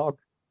little dog.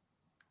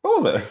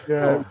 What was it?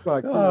 Yeah, it's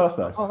like, that's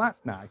nice. oh,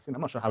 that's nice. And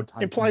I'm not sure how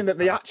time. Implying that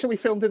they actually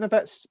filmed in a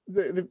vet's.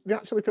 They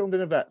actually filmed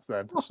in a vet's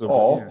then.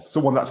 Or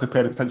someone that actually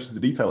paid attention to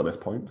detail at this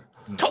point.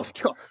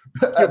 What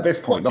At this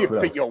point, do not you for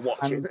think else. you're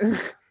watching?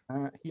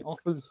 He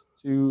offers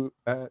to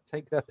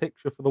take their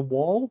picture for the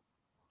wall.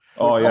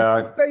 Oh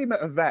yeah, Fame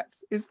at a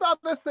vet's. Is that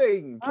the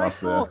thing? I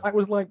That's thought that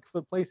was like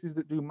for places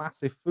that do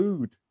massive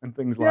food and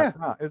things like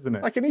that, isn't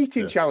it? Like an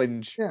eating Yeah.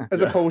 challenge, Yeah.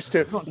 as Yeah. opposed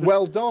to, Not just-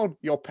 "Well done,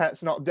 your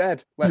pet's not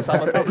dead. Let's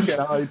have a picture."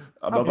 Died.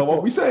 another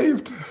one we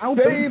saved. How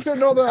Saved How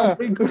another.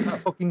 big was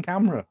that fucking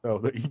camera though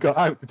that he got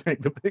out to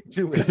take the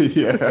picture with?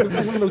 Yeah. It was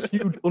like one of those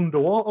huge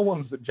underwater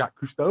ones that Jacques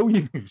Cousteau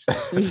used.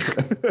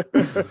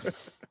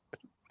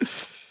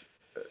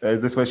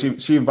 Is this where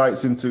she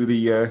invites into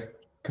the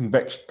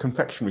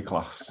confectionery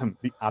class?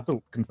 The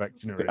adult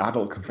confectionery. The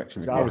adult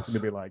confectionery I was class.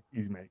 going to be like,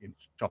 he's making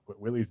chocolate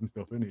willies and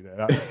stuff, isn't he?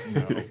 That's,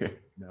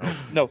 no.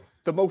 No,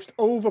 the most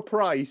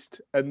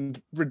overpriced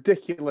and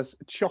ridiculous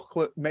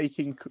chocolate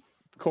making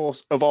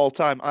course of all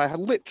time. I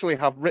literally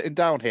have written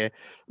down here: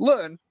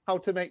 learn how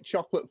to make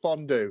chocolate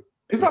fondue.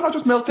 Is that not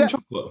just melting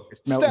Step- chocolate?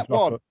 It's melted Step 1,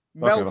 chocolate.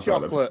 melt that's right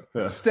then. chocolate.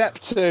 Yeah. Step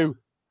 2,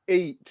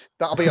 eat.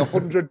 That'll be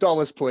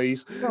 $100,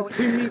 please. No,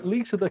 we meet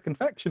Lisa the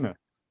confectioner.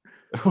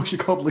 What's she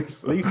called,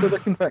 Lisa? Lisa the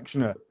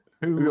confectioner.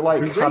 Who, Is it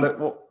like who Hannah?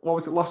 What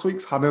was it last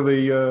week's? Hannah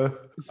the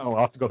Oh, I'll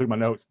have to go through my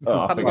notes. Oh,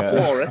 I Having forget.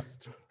 a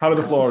florist. Hannah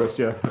the florist?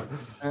 Yeah.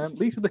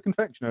 Lisa the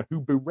confectioner who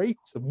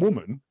berates a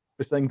woman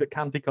for saying that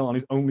candy corn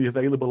is only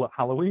available at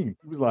Halloween.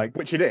 He was like,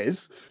 Which it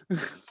is.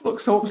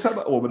 Looks so upset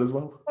that woman as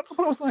well. but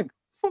I was like,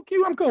 fuck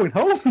you, I'm going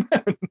home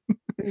then.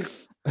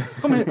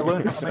 Come here to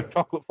learn how to make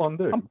chocolate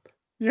fondue.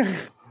 Yeah.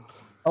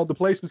 Oh, the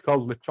place was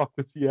called Le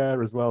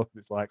Chocolatier as well, because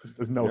it's like,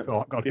 there's no Yeah.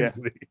 thought gone Yeah.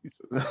 into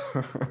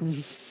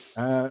these.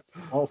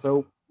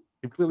 Also,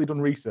 you've clearly done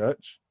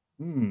research.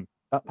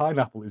 That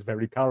pineapple is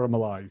very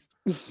caramelized.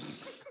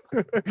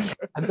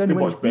 And then We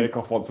when, watched Bake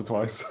Off once or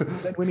twice.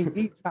 then when he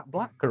eats that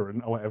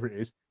blackcurrant or whatever it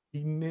is,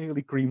 he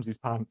nearly creams his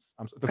pants.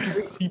 The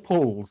face he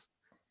pulls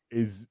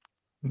is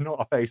not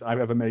a face I've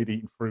ever made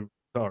eating fruit.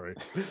 Sorry.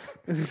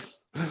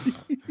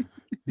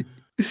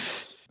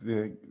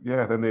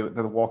 Yeah, then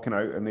they're walking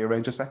out and they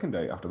arrange a second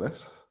date after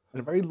this. And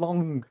a very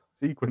long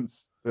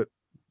sequence that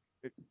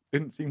it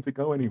didn't seem to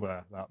go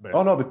anywhere, that bit.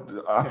 Oh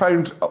no, I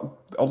found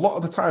a lot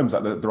of the times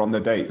that they're on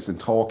their dates and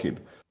talking,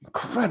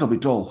 incredibly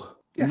dull.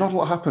 Yeah. Not a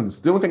lot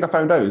happens. The only thing I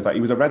found out is that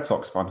he was a Red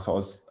Sox fan,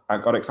 so I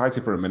got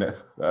excited for a minute.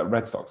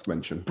 Red Sox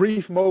mentioned.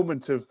 Brief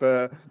moment of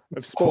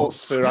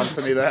sports for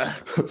Anthony there.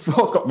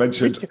 Sports got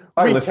mentioned.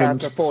 I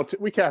listened.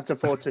 We can't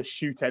afford to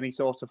shoot any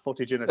sort of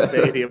footage in a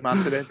stadium,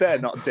 Anthony. They're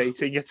not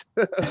dating at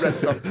a Red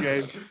Sox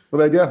game. Well,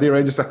 then, yeah, they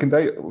arrange a second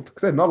date. Like I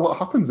said, not a lot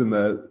happens in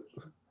the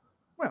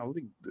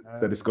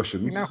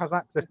discussions. He now has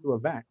access to a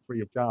vet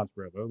free of charge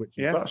forever, which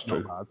is that's not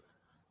true. bad.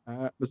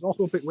 There's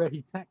also a bit where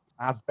he texts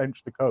as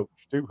bench the coach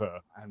to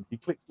her, and he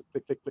clicks,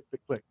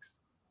 clicks,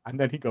 and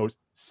then he goes,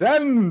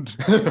 send!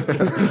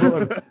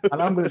 And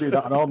I'm going to do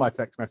that on all my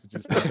text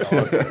messages.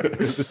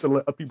 Just to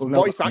let people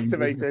know. Voice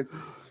activated.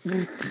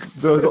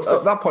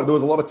 At that point, there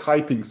was a lot of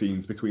typing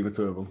scenes between the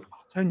two of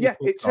them. Yeah,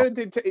 it turned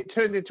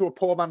into a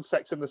poor man's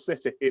Sex and the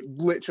City. It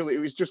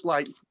was just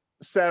like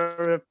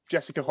Sarah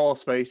Jessica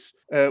Horseface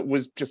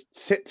was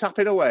just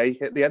tapping away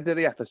at the end of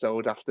the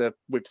episode after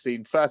we've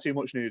seen far too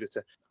much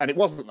nudity. And it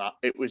wasn't that.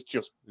 It was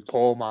just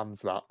poor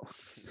man's that.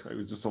 It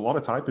was just a lot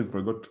of typing for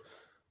a good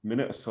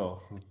minute or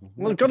so.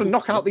 Well, you've got to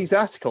knock out these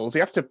articles.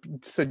 You have to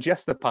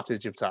suggest the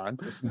passage of time.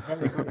 Some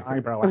very good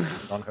eyebrow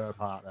action on her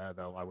part there,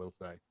 though, I will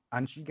say.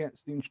 And she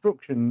gets the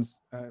instructions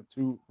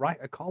to write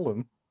a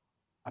column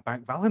about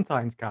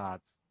Valentine's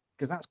cards,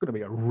 because that's going to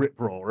be a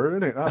rip-roarer,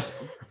 isn't it?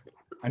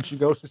 And she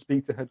goes to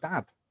speak to her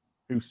dad,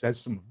 who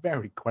says some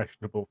very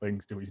questionable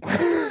things to his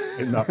dad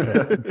in that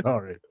bit.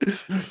 Sorry.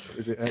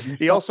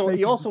 He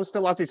also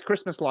still has his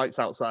Christmas lights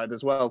outside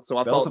as well. So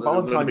I thought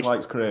Valentine's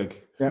lights,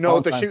 Craig. Yeah,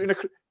 no,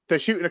 they're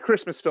shooting a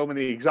Christmas film in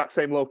the exact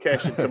same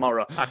location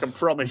tomorrow. I can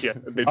promise you.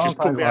 They've just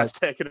cut the ass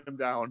taking them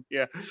down.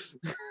 Yeah.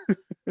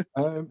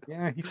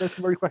 He says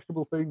some very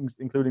questionable things,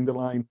 including the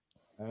line,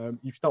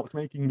 "You stopped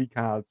making me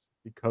cards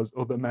because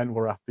other men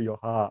were after your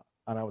heart."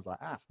 And I was like,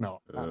 that's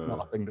not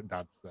a thing that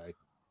dads say.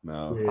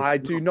 No. Weird. I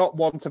do not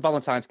want a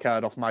Valentine's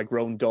card off my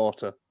grown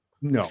daughter.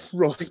 No.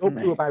 Trust up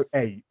me. to about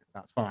 8,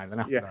 that's fine.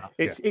 Then after that,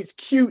 it's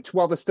cute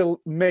while they're still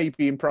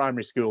maybe in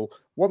primary school.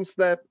 Once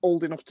they're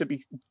old enough to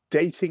be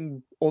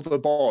dating other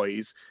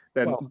boys,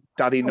 then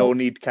daddy no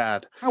need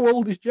card. How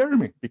old is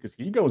Jeremy? Because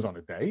he goes on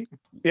a date.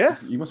 Yeah.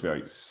 He must be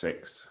like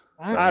 6.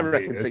 I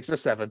reckon 6 or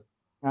 7.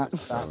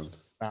 That's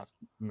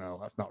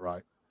not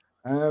right.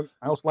 I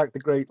also like the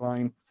great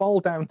line, fall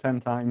down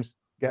 10 times,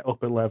 get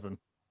up 11.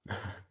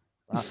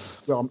 I'm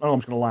just going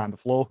to lie on the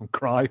floor and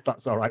cry if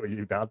that's all right with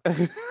you, Dad.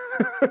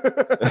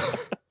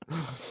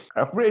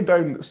 I've written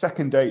down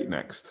second date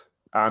next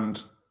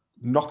and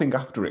nothing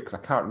after it because I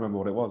can't remember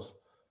what it was.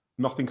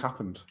 Nothing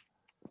happened.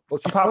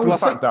 Apart from the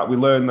fact that we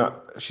learn that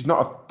she's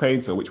not a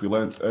painter, which we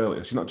learnt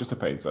earlier. She's not just a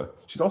painter.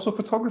 She's also a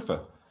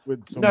photographer.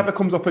 Never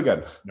comes up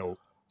again. No.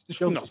 It's to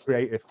show she's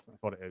creative.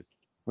 That's what it is.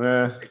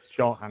 Yeah. It's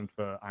shorthand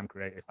for I'm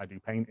creative. I do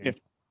painting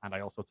and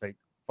I also take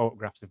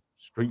photographs of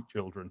street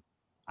children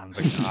and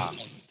the car.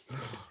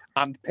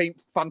 And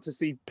paint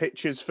fantasy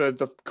pictures for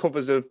the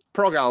covers of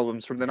prog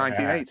albums from the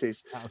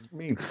 1980s. I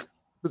mean,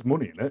 there's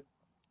money in it.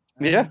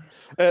 Yeah,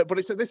 but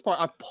it's at this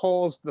point I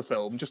paused the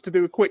film just to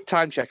do a quick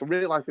time check and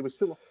realised there was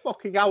still a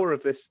fucking hour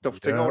of this stuff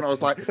to go, and I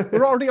was like,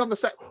 "We're already on the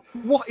set.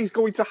 What is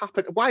going to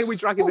happen? Why are we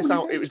dragging this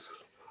out?" It was,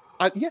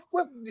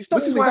 it's not.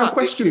 This is why I'm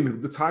questioning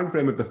the time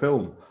frame of the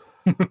film.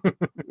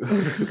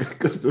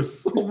 Because there's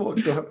so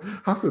much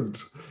that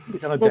happened.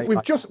 Well,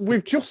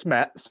 we've just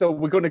met, so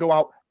we're going to go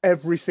out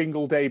every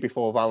single day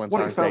before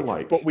Valentine's Day.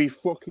 Like. But we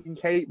fucking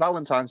hate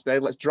Valentine's Day.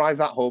 Let's drive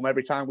that home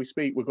every time we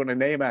speak. We're going to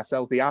name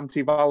ourselves the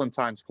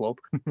Anti-Valentine's Club.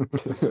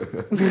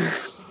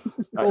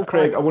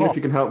 Craig, I wonder if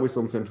you can help with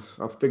something.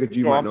 I figured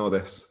you might know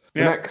this.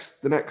 The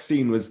next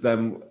scene was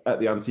them at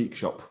the antique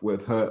shop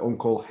with her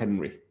Uncle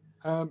Henry.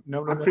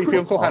 Creepy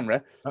Uncle Henry.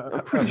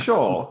 I'm pretty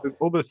sure. There's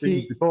other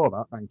scenes before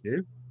that. Thank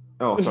you.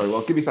 Oh, sorry. Well,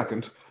 give me a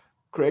second.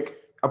 Craig,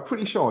 I'm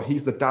pretty sure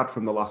he's the dad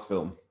from the last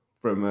film,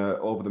 from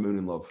Over the Moon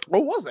in Love. Oh,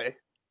 was he?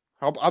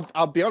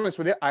 I'll be honest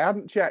with you. I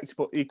hadn't checked,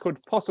 but he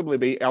could possibly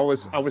be. I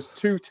was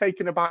too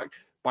taken aback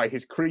by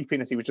his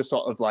creepiness. He was just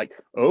sort of like,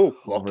 "Oh,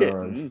 look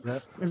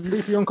it."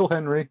 Creepy Uncle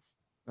Henry.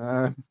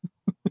 No,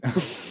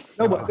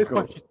 but at this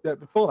point,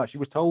 before that, she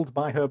was told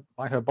by her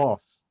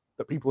boss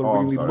that people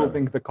are really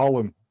loving the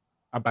column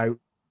about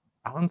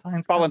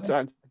Valentine's.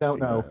 I don't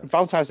know.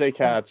 Valentine's Day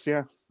cards.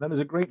 Yeah. Then there's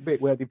a great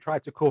bit where they've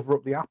tried to cover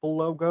up the Apple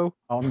logo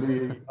on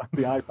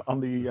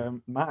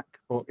the Mac,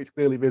 but it's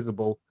clearly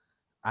visible.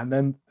 And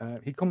then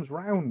he comes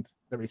round.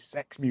 There is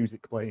sex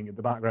music playing in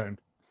the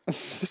background.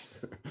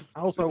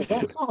 Also, what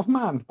sort of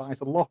man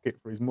buys a locket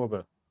for his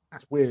mother?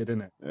 That's weird,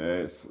 isn't it?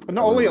 It's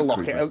not only a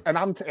locket,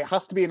 it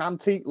has to be an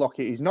antique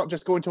locket. He's not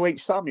just going to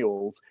H.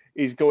 Samuels.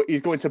 He's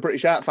going to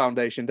British Art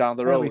Foundation down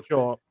the road.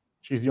 Short.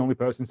 she's the only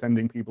person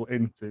sending people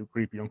into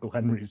creepy Uncle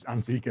Henry's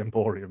antique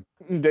emporium.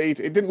 Indeed,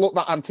 it didn't look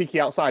that antique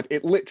outside.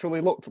 It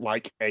literally looked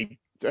like a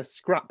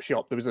scrap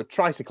shop. There was a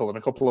tricycle and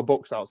a couple of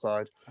books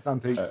outside. That's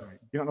antique.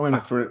 You don't know him.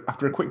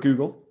 After a quick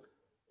Google,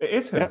 it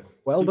is him. Yeah.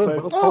 Well He done. played-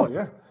 Well Oh, spotted.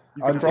 yeah.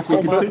 You can And drop if we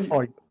all can that see-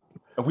 point.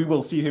 We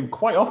will see him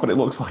quite often, it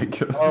looks like.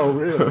 Oh,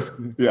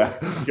 really? Yeah.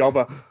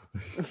 Jobber.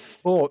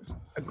 But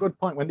a good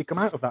point, when they come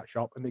out of that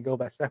shop and they go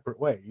their separate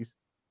ways,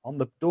 on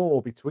the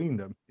door between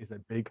them is a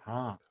big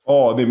heart.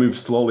 Oh, they move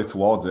slowly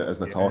towards it as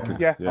they're talking.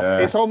 Yeah. Yeah.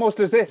 It's almost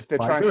as if they're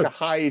Quite trying good. to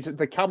hide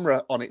the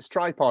camera on its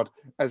tripod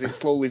as it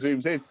slowly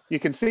zooms in. You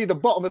can see the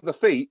bottom of the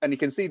feet and you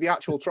can see the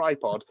actual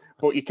tripod,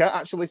 but you can't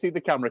actually see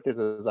the camera because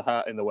there's a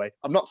heart in the way.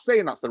 I'm not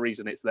saying that's the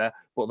reason it's there,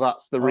 but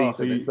that's the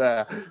reason so it's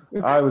there.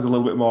 I was a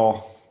little bit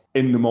more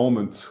in the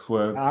moment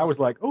where And I was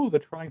like, oh, they're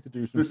trying to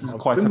do some this is sort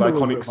of quite an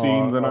symbolism iconic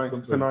scene. or It's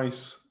a something.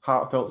 nice,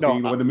 heartfelt No,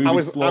 scene where the I movie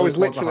was slowly towards the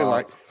literally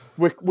like,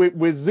 heart.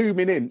 we're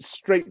zooming in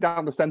straight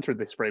down the center of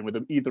this frame with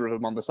either of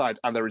them on the side,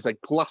 and there is a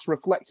glass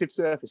reflective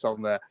surface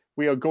on there.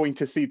 We are going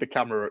to see the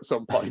camera at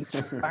some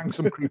point. Bang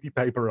some creepy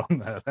paper on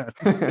there.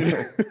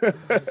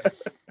 Then.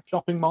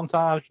 Shopping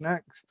montage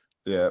next.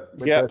 Yeah.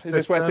 with Yep, her is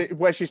this where, sister.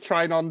 where she's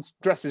trying on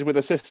dresses with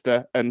her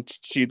sister, and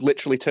she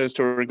literally turns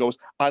to her and goes,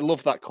 "I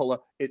love that color.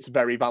 It's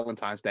very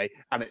Valentine's Day,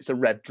 and it's a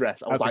red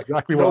dress." I was That's like,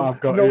 exactly what I've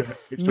got no, here.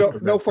 It's no,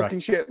 just a no red dress. fucking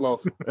shit,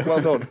 love.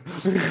 Well done.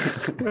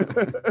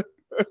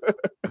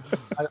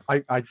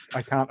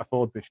 I can't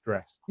afford this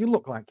dress. You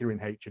look like you're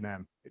in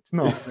H&M. It's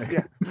not.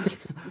 Yeah.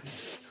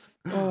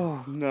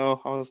 Oh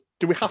no!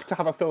 Do we have to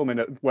have a film in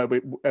it where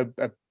we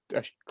a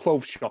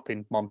clothes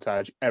shopping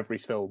montage every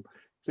film?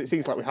 So it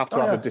seems like we have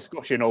to have a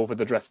discussion over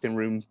the dressing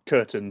room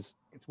curtains.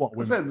 It's what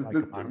I said, women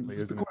like, apparently, there's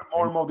isn't becoming it?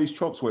 more and more of these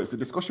tropes where it's a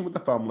discussion with the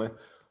family,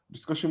 a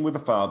discussion with the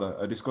father,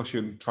 a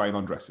discussion trying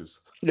on dresses.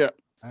 Yeah.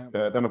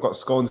 Then I've got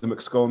Sconesy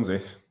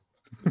McSconesy.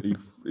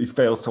 He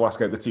fails to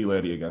ask out the tea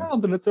lady again. Oh,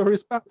 the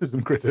notorious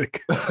baptism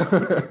critic.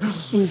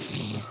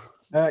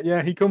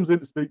 Yeah, he comes in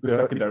to speak The to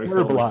her. secondary He's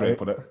film, terrible as at Greg it,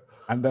 put it.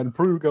 and then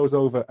Prue goes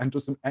over and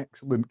does some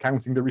excellent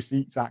counting the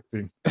receipts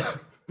acting.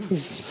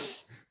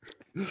 It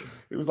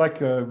was like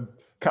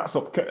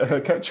catsup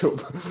ketchup.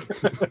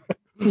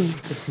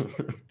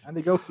 And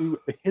they go to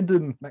the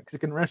hidden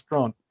Mexican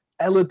restaurant,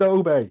 El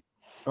Adobe.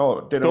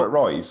 Oh, dinner at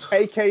Roy's.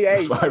 AKA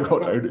That's what I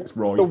wrote down. It's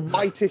Roy. the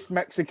whitest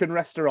Mexican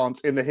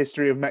restaurant in the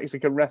history of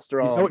Mexican You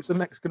restaurants. know it's a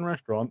Mexican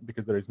restaurant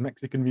because there is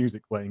Mexican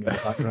music playing in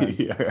the background.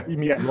 Yeah. You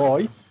meet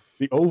Roy,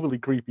 the overly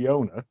creepy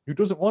owner, who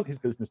doesn't want his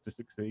business to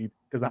succeed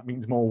because that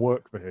means more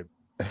work for him.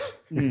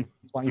 Mm.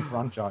 That's why he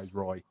franchised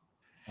Roy.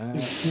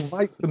 He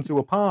invites them to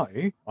a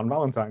party on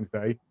Valentine's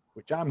Day,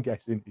 which I'm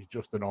guessing is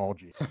just an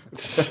orgy.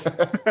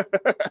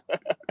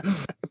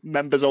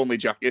 Members only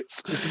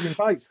jackets. He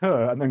invites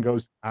her and then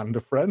goes, and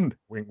a friend,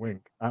 wink,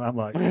 wink. And I'm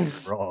like,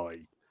 Roy.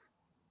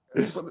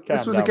 But this Calm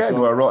was down, again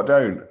son. where I wrote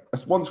down,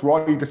 as once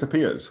Roy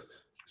disappears,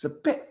 it's a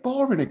bit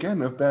boring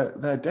again of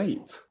their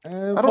date. I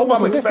don't know what I'm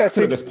almost as if they're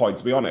expecting at this point,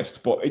 to be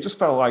honest, but it just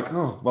felt like,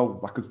 oh,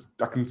 well,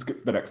 I can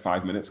skip the next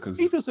 5 minutes because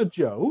He does a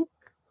joke.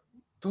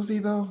 does he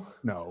though?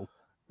 No.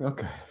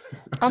 Okay.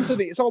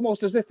 Anthony, it's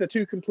almost as if they're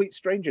two complete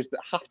strangers that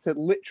have to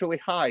literally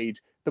hide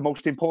the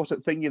most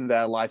important thing in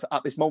their life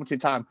at this moment in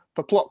time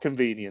for plot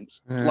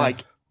convenience. Yeah.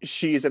 Like,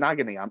 she is an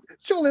agony aunt.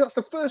 Surely that's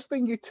the first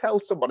thing you tell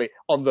somebody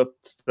on the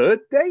third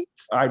date?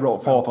 I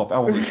wrote fourth off. I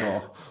wasn't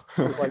sure.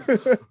 I was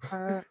like,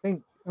 I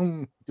think,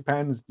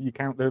 depends. Do you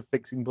count the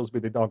fixing Busby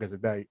the dog as a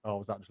date? Or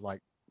was that just like,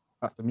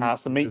 that's the meat?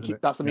 That's the meat. isn't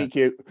it? That's the Yeah. meat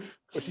cute.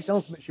 But she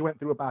tells them that she went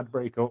through a bad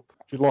breakup.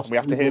 She lost. We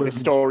have to hear people this in-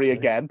 story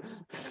again.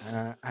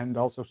 And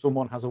also,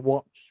 someone has a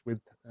watch with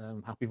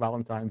Happy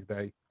Valentine's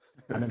Day,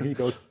 and then he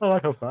goes, "Oh, I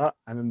have that,"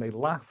 and then they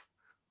laugh.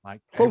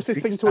 Like Closest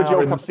every thing to a star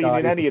joke the I've seen sky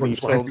in is any the of these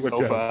punchline films to a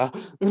so joke. far.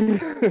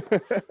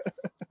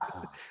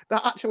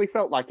 That actually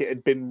felt like it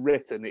had been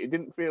written. It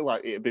didn't feel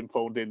like it had been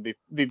phoned in.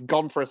 They'd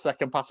gone for a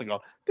second pass and gone,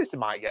 this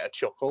might get a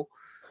chuckle.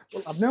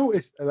 Well, I've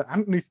noticed that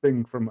Anthony's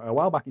thing from a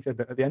while back. He said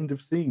that at the end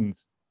of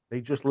scenes, they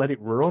just let it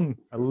run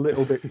a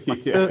little bit,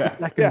 like Yeah. 30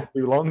 seconds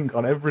too long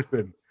on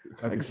everything.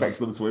 I expect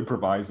them to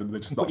improvise and they're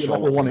just not Put sure your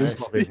what level to one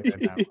say. improv in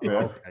here now.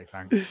 Yeah. Okay,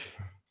 thanks.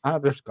 And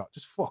I've just got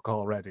fuck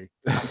already.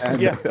 And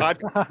Yeah, I've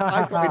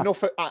got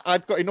enough.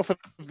 I've got enough of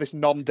this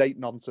non-date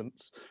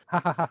nonsense.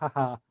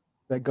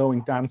 They're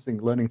going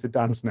dancing, learning to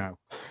dance now.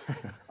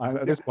 And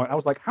at this point, I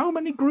was like, how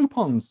many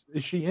Groupons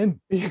is she in?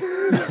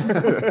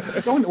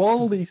 They're going to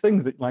all these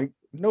things that like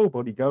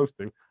nobody goes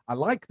to. I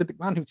like the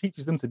man who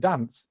teaches them to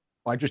dance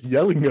by just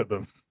yelling at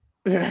them.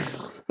 Yeah.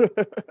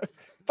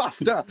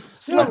 Faster, I've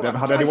slower, never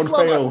had try anyone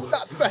slower. fail.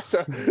 That's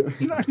better.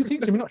 You're not actually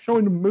teaching them, you're not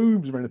showing them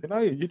moves or anything,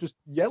 are you? You're just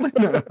yelling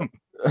at them.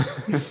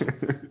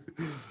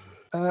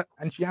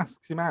 And she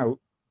asks him out.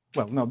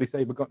 Well, no, they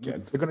say they're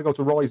going to go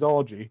to Roy's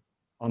orgy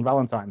on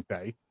Valentine's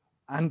Day.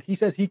 And he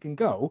says he can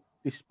go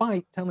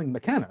despite telling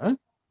McKenna.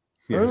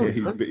 Yeah,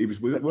 he was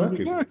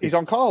working. He's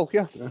on call.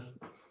 Yeah.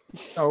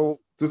 So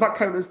Does that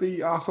count as the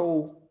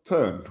arsehole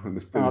turn in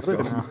this there is film?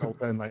 an asshole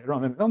turn later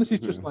on. And this is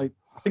just like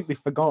I think they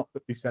forgot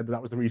that they said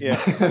that was the reason Yeah.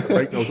 to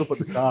break those up at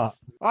the start.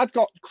 I've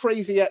got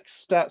Crazy Ex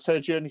starts her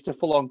journey to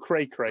full-on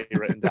cray-cray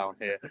written down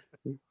here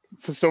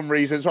for some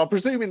reason. So I'm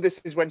presuming this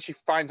is when she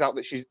finds out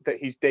that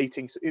he's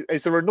dating.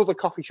 Is there another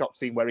coffee shop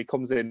scene where he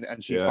comes in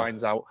and she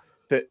finds out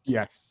that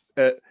Yes.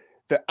 that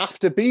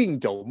after being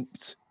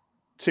dumped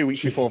 2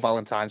 weeks before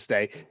Valentine's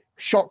Day,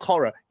 shock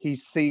horror,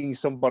 he's seeing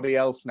somebody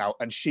else now,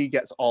 and she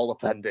gets all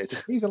offended.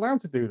 He's allowed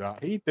to do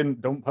that. He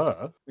didn't dump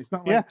her. It's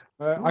not like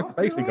I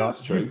basically got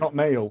that's true. not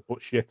male but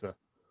shitter.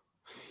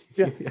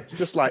 Yeah, it's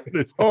just like,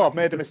 oh, I've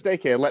made a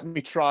mistake here. Let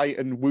me try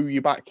and woo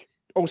you back.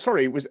 Oh,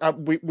 sorry, it was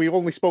we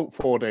only spoke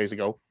 4 days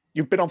ago.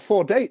 You've been on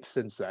 4 dates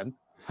since then.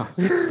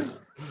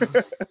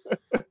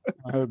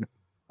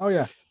 Oh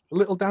yeah, the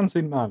little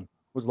dancing man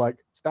was like,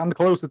 stand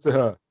closer to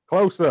her,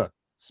 closer,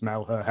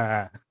 smell her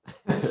hair.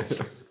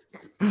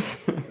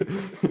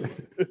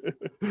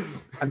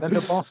 And then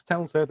the boss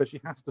tells her that she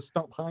has to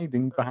stop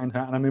hiding behind her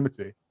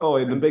anonymity. Oh,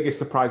 and the biggest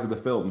surprise of the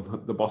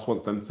film, the boss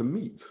wants them to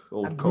meet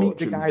old And coach meet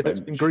the and guy that's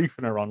been bench.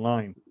 griefing her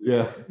online.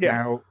 Yeah.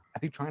 Now, are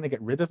they trying to get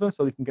rid of her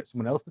so they can get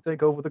someone else to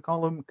take over the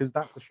column? Because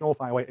that's a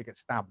surefire way to get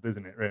stabbed,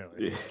 isn't it?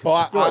 Really? Yeah. Well,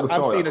 I feel like we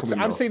saw that coming,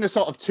 I'm though. seeing a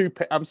sort of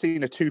I'm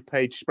seeing a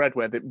 2-page spread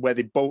where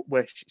they both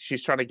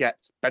she's trying to get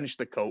bench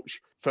the coach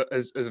for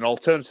as an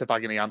alternative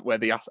agony aunt, where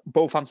they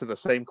both answer the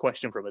same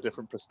question from a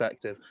different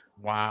perspective.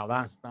 Wow,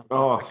 that's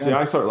Oh, see,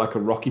 I saw it like a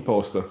Rocky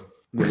poster.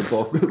 Where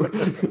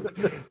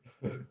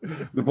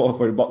they're both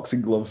wearing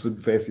boxing gloves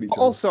and facing each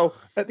other. Also,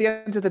 at the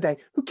end of the day,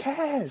 who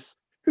cares?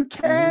 Who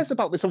cares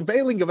about this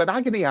unveiling of an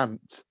agony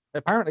aunt?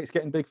 apparently it's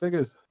getting big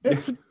figures.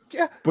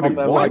 Yeah, But On it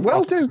their was. might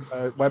well do.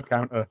 web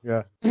counter,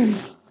 yeah.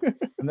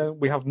 And then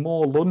we have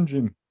more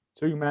lunging.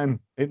 2 men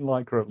in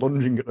Lycra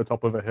lunging at the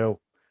top of a hill,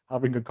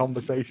 having a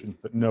conversation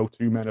that no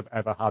 2 men have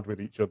ever had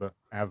with each other,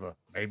 ever.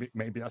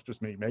 Maybe that's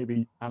just me.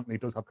 Maybe Anthony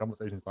does have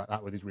conversations like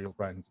that with his real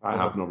friends. I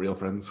have no real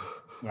friends.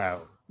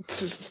 Well,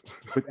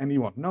 with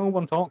anyone. No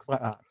one talks like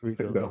that to each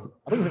other. No.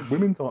 I don't think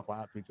women talk like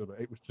that to each other.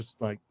 It was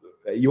just like,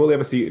 You only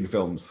ever see it in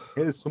films.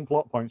 here's some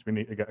plot points we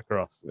need to get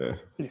across. Yeah.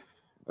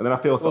 And then I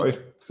feel sorry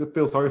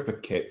for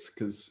Kit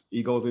because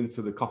he goes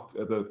into the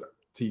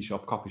coffee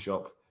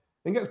shop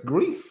and gets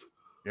grief.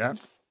 Yeah.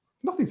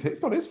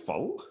 It's not his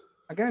fault.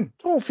 Again,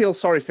 Don't feel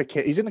sorry for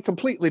Kit. He's in a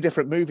completely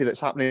different movie that's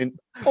happening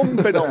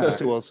unbeknownst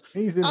to us.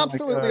 he's in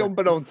Absolutely like,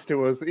 unbeknownst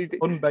to us.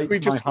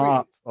 Unbake My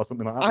Heart or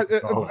something like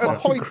that. A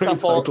That's a point great I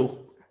thought,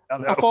 title.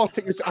 I thought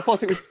it was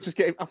just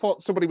getting. I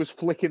thought somebody was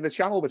flicking the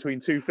channel between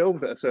 2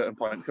 films at a certain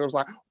point because I was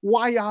like,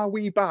 "Why are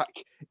we back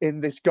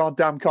in this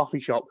goddamn coffee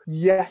shop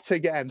yet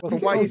again? Well,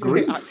 And why he isn't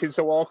gets it grief. acting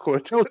so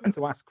awkward?" Goes in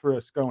to ask for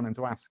a scone and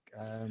to ask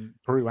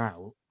Prue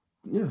out.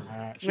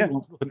 Yeah. She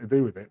wants nothing to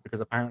do with it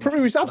because apparently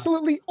Prue is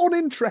absolutely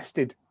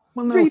uninterested.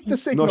 Well, no, Read she- the No,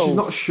 signals. she's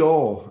not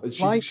sure.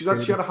 She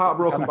had a heart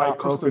broken by a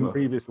customer.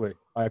 previously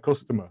by a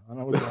customer, and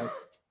I was like,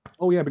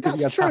 "Oh yeah, because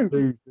he had That's true.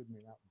 tattoos, didn't he?"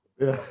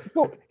 Yeah.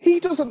 Well, he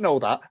doesn't know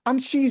that,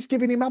 and she's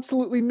giving him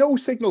absolutely no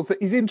signals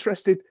that he's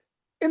interested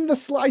in the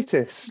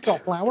slightest.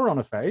 Got flour on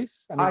her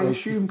face. And I it goes,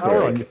 assume,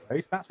 flour on Craig. your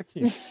face. That's a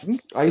cute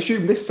thing. I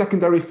assume this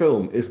secondary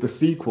film is the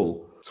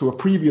sequel to a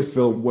previous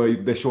film where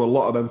they show a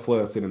lot of them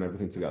flirting and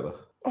everything together.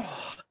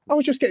 Oh, I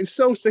was just getting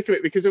so sick of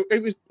it because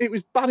it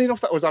was bad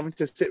enough that I was having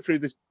to sit through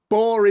this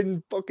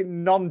boring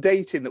fucking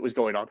non-dating that was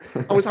going on.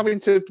 I was having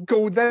to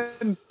go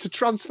then to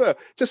transfer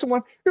to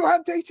someone who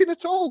aren't dating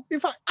at all. In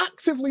fact,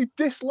 actively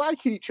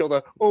dislike each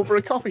other over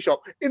a coffee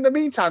shop. In the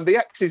meantime, the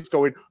ex is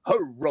going,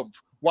 "Harumph,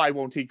 why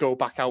won't he go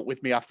back out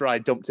with me after I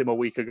dumped him a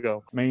week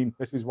ago?" I mean,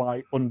 this is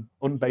why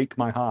Unbake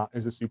My Heart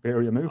is a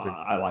superior movie.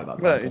 I like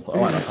that Right. title. I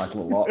like that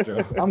title a lot,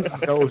 Joe.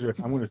 I told you,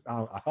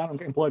 I can't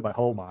get employed by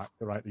Hallmark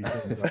to write these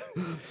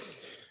things.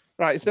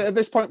 Right, so at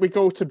this point we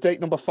go to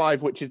date number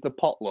 5, which is the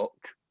potluck.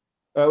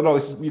 No,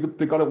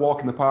 they've got to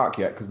walk in the park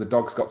yet because the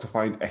dog's got to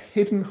find a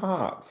hidden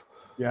heart.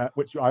 Yeah,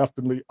 which I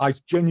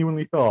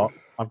genuinely thought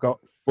I've got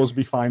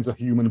Busby finds a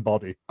human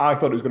body. I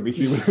thought it was going to be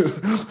human.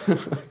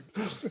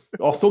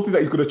 Or something that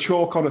he's going to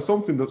choke on or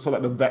something so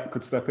that the vet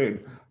could step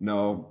in.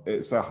 No,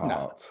 it's a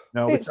heart.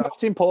 No, It's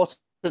not important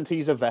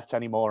he's a vet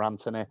anymore,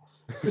 Anthony.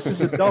 this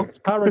is a dog's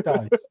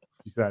paradise.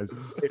 She says,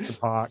 "It's a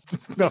park."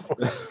 No,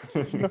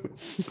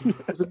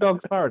 it's a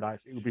dog's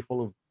paradise. It would be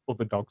full of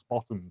other dogs'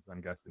 bottoms, I'm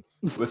guessing.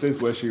 This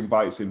is where she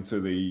invites him to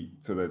the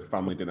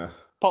family dinner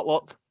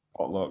Potluck.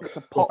 potluck. It's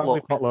a Well,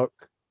 family potluck. potluck.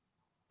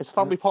 It's a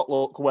family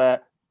potluck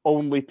where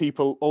only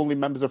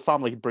members of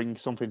family bring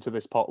something to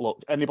this potluck.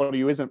 Anybody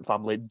who isn't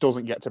family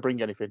doesn't get to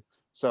bring anything.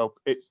 So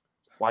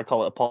why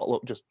call it a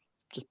potluck? Just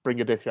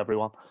bring a dish,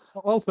 everyone.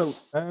 Also,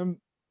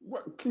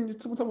 Can you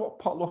tell me what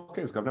potluck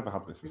is? 'Cause I've never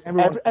had this before.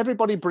 everyone,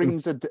 Everybody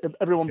brings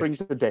everyone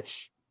brings a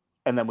dish,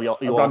 and then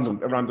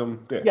A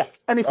random dish. Yeah,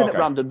 anything Okay. at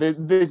random.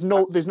 There's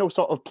no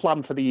sort of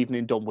plan for the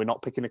evening done. We're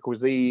not picking a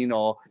cuisine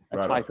or a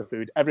Right. type of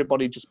food.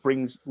 Everybody just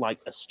brings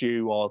like a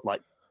stew or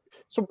like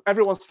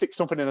everyone sticks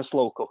something in a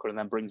slow cooker and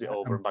then brings it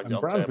over and bangs it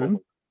on the Brandon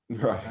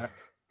table. Right.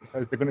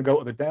 says they're going to go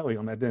to the deli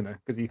on their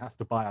dinner because he has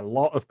to buy a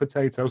lot of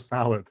potato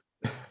salad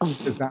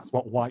because that's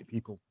what white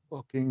people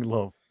fucking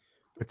love.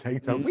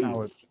 Potato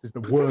salad is the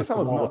Potato worst of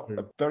salad's all not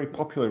food. very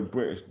popular in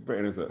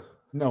Britain, is it?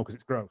 No, because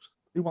it's gross.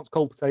 Who wants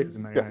cold potatoes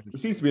in Yeah, mayonnaise? it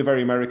seems to be a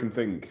very American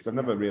thing because I've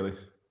never really.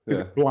 Because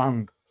Yeah. it's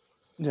bland.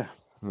 Yeah.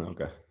 Oh,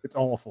 okay. It's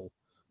awful.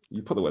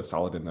 You put the word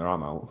salad in there,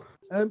 I'm out.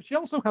 She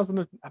also has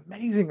an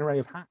amazing array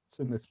of hats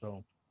in this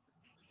film.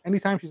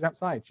 Anytime she's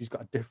outside, she's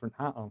got a different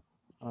hat on.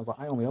 And I was like,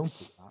 I only own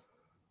 2 hats.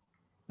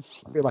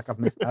 I feel like I've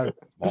missed out.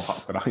 More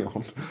hats than I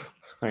own.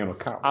 I own a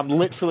cap. I'm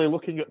literally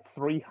looking at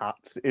 3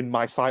 hats in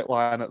my sight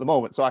line at the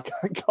moment, so I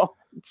can't count.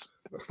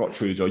 That's not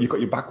true, Joe. You've got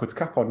your backwards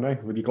cap on now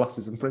with your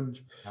glasses and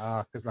fringe.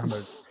 Because I'm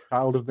a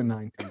child of the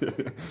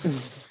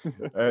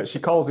 90s. She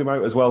calls him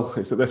out as well.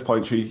 It's at this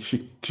point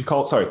she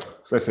calls. Sorry,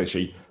 let's say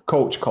she.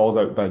 Coach calls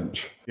out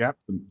Bench. Yep.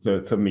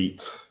 To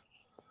meet.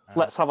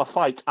 Let's have a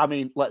fight. I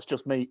mean, let's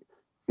just meet.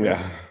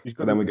 Yeah.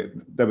 And then we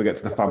get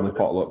to the family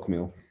potluck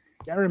meal.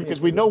 Jeremy, Because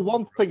we know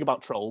one thing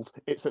about trolls,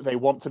 it's that they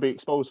want to be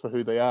exposed for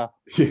who they are.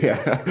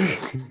 Yeah.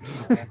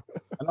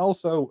 And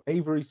also,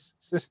 Avery's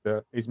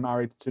sister is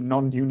married to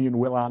non-union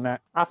Will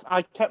Arnett.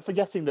 I kept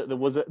forgetting that there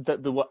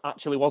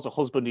actually was a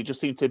husband. He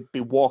just seemed to be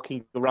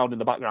walking around in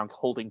the background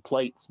holding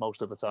plates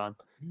most of the time.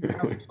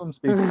 Some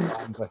speaking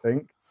lines, I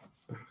think.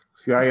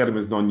 See, I had him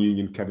as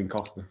non-union Kevin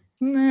Costner.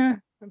 Nah,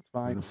 that's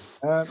fine.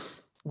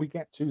 We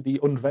get to the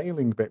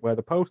unveiling bit where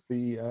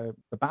the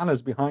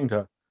banners behind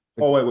her.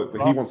 Oh wait,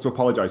 he wants to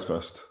apologise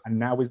first. And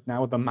now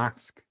the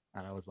mask.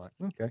 And I was like,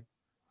 okay.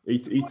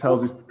 He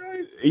tells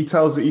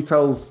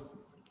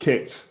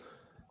Kit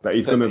that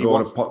he's going to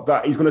go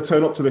that he's going to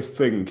turn up to this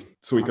thing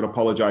so he can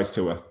apologise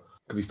to her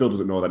because he still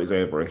doesn't know that it's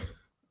Avery.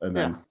 And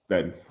then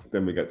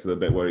we get to the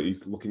bit where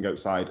he's looking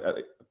outside at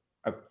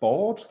a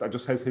board that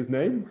just has his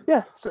name.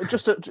 Yeah, so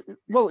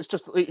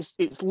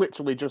it's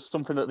literally just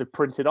something that they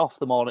printed off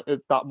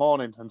that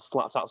morning and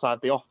slapped outside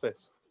the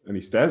office. And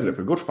he stares at it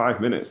for a good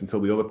 5 minutes until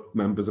the other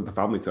members of the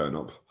family turn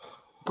up.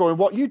 Going,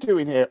 what are you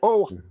doing here?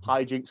 Oh,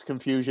 hijinks,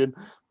 confusion.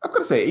 I've got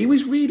to say, he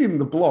was reading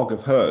the blog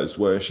of hers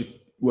where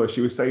she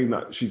was saying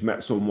that she's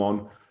met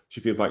someone, she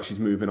feels like she's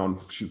moving on,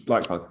 she's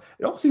like that.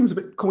 It all seems a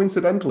bit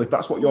coincidental if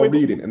that's what you're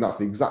reading, and that's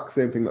the exact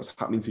same thing that's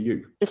happening to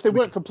you. If they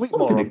weren't complete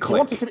morons,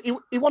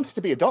 he wanted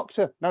to be a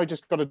doctor. Now he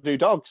just got to do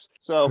dogs.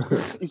 So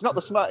he's not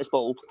the smartest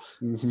bulb.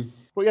 Mm-hmm.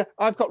 But yeah,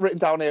 I've got written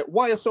down here,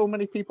 why are so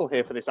many people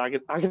here for this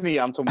agony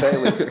aunt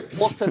unveiling?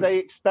 What are they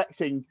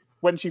expecting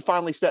when she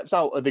finally steps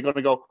out? Are they going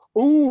to go,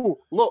 ooh,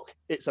 look,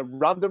 it's a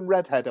random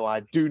redhead who I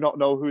do not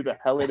know who the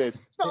hell it is.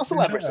 It's not a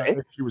celebrity.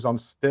 If she was on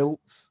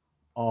stilts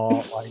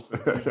or like...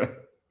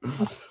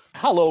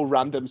 Hello,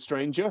 random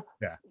stranger.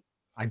 Yeah,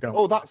 I don't.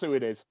 Oh, that's who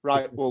it is.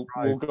 Right, we'll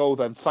go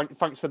then.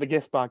 Thanks for the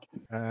gift bag.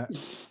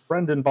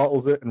 Brendan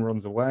bottles it and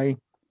runs away.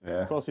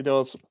 Yeah. Of course he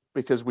does,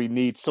 because we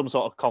need some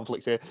sort of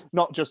conflict here.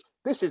 Not just,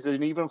 this is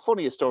an even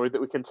funnier story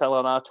that we can tell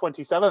on our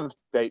 27th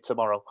date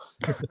tomorrow.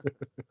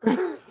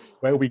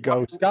 Where we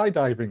go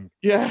skydiving.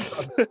 Yeah.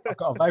 I've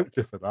got a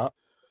voucher for that.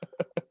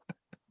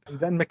 And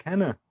then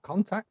McKenna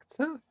contacts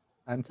her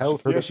and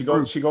tells her. Yeah, she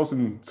goes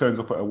and turns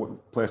up at a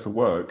place of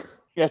work.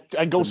 Yeah,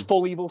 and goes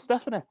full evil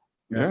Stephanie.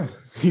 Yeah.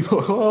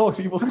 It's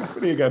evil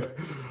Stephanie again.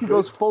 He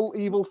goes full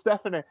evil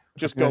Stephanie.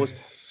 Just goes,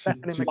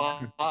 Stephanie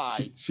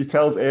bye. She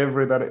tells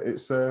Avery that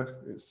it's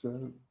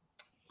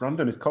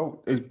Brandon,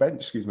 his bench,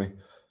 excuse me.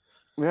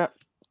 Yeah.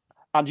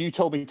 And you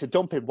told me to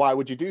dump him. Why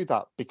would you do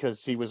that?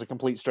 Because he was a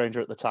complete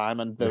stranger at the time,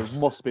 and there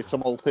must be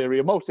some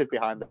ulterior motive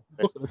behind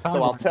this.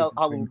 So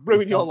I'll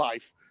ruin your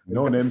life.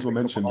 No names were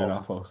mentioned in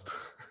our post.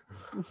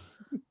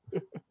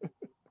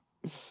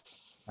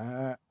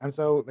 And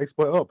so they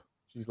split up.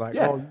 She's like,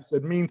 "Oh, you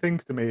said mean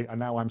things to me, and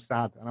now I'm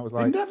sad." And I was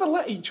like, "They never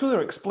let each other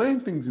explain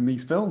things in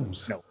these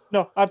films."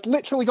 No, I've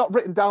literally got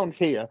written down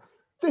here.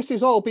 This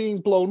is all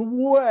being blown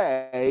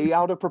way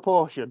out of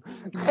proportion.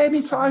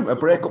 Anytime a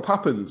breakup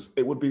happens,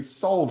 it would be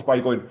solved by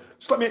going,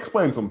 "Just let me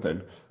explain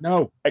something."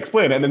 No,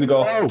 explain it, and then they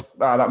go,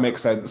 that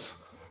makes sense.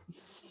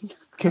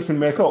 Kiss and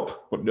make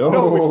up, but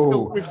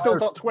no. We've still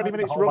got 20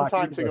 minutes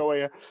runtime to go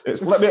here.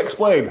 It's let me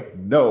explain.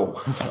 No,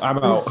 I'm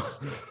out.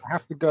 I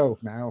have to go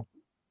now.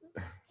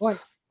 Like,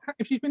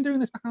 if she's been doing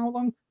this for how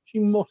long? She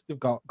must have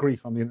got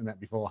grief on the internet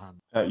beforehand.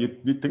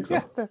 You'd think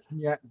so.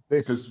 Yeah.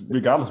 Because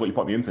regardless of what you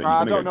put on the internet,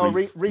 I don't know.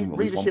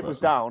 Readership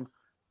was down.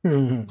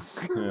 Yeah,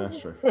 that's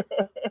true.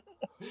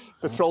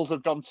 The trolls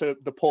have gone to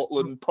the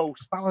Portland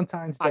Post.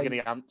 Valentine's Day. Agony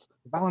aunt.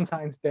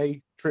 Valentine's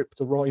Day trip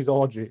to Roy's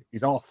orgy.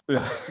 He's off.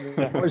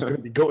 Roy's going to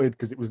be gutted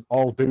because it was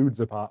all dudes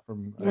apart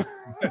from.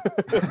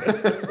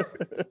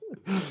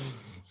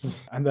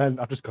 And then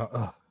I've just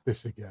got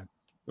this again.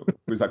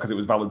 Was that because it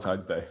was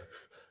Valentine's Day?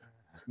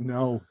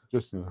 No,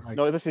 just like...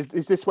 No. Is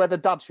this where the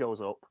dad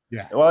shows up?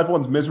 Yeah. Well,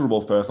 everyone's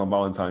miserable first on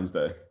Valentine's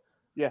Day.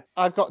 Yeah,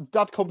 I've got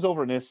dad comes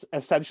over and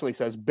essentially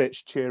says,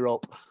 "Bitch, cheer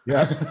up."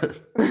 Yeah.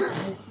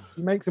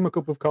 He makes him a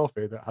cup of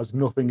coffee that has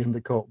nothing in the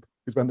cup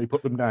because when they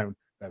put them down,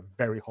 they're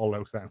very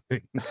hollow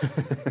sounding.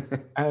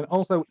 And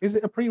also, is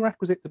it a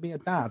prerequisite to be a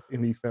dad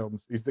in these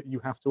films? Is that you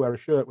have to wear a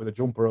shirt with a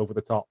jumper over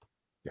the top?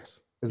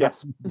 Yes.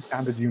 That's the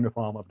standard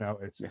uniform I've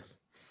noticed. Yes.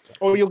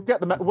 Or you'll get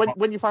them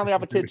when you finally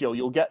have a kid, Joe.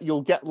 You'll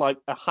get like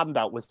a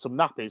handout with some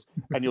nappies,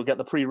 and you'll get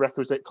the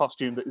prerequisite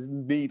costume that is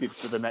needed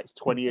for the next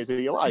 20 years of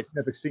your life. I've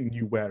never seen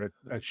you wear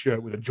a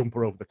shirt with a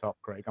jumper over the top,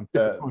 Craig. I'm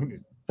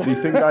disappointed. The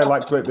thing I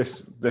liked about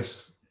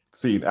this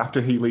scene,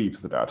 after he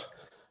leaves the dad,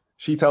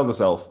 she tells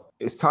herself,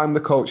 it's time the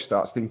coach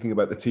starts thinking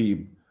about the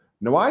team.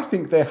 Now, I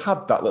think they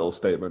had that little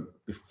statement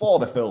before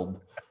the film,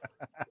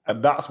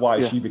 and that's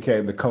why she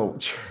became the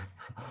coach.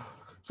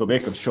 So they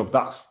could shove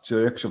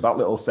that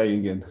little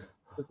saying in.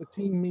 Does the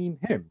team mean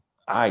him?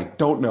 I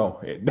don't know.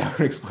 It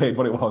never explained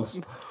what it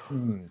was.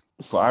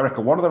 But I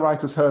reckon one of the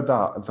writers heard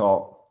that and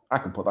thought, I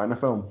can put that in a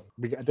film.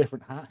 We get a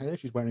different hat here.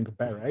 She's wearing a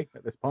beret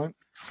at this point.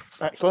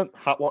 Excellent.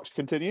 Hat watch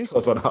continues.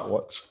 That's on Hat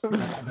Watch.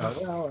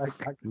 Well, I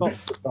can't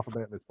stop a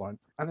bit at this point.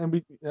 And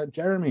then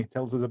Jeremy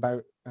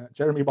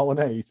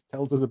Bolognese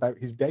tells us about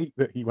his date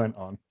that he went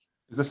on.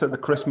 Is this at the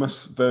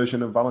Christmas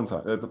version of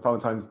the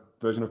Valentine's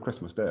version of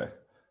Christmas Day,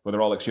 where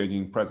they're all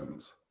exchanging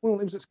presents? Well,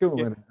 it was at school,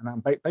 innit?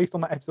 And based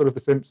on that episode of The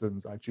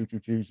Simpsons, I choose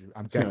you.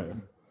 I'm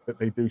guessing that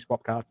they do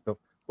swap card stuff.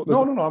 But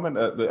No, I meant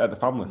at the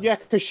family. Yeah,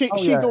 because she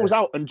goes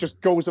out and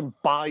just goes and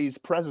buys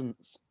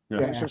presents. Yeah.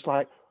 And it's just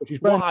like,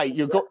 she's why?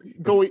 You're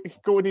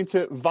going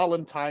into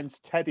Valentine's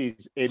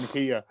teddies in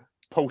here,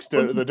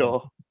 poster at the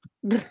door.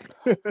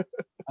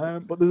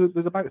 But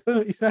there's about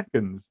 30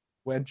 seconds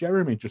where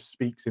Jeremy just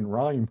speaks in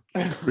rhyme.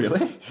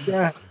 Really?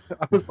 Yeah.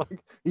 I was like,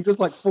 he does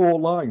like 4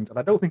 lines, and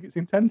I don't think it's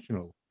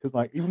intentional. Because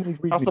like even when he's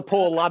reading, That's the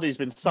poor lad who's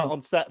been sat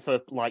on set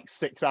for like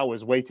 6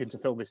 hours waiting to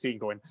film this scene,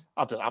 going,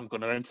 I'm going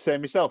to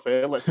entertain myself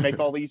here. Let's make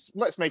all these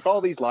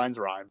lines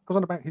rhyme. Goes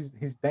on about his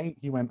date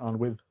he went on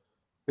with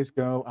this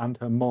girl and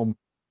her mum.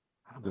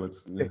 Or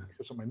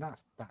something.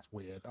 That's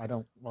weird. I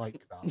don't like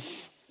that.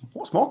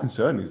 What's more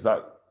concerning is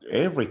that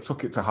Avery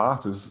took it to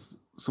heart as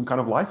some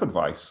kind of life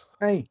advice.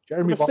 Hey,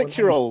 Jeremy, I'm a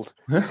 6-year-old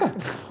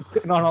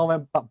sitting on all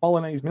them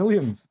Bolognese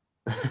millions.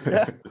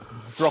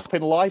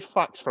 dropping life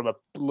facts from a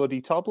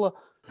bloody toddler.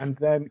 And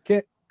then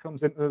Kit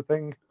comes into the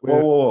thing.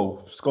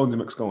 Whoa. Sconesy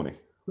McSconey.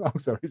 Oh,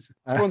 sorry.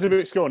 One's a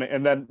bit scorny,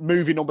 and then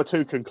movie number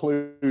 2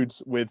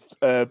 concludes with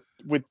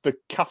the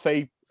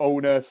cafe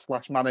owner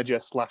 / manager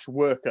 /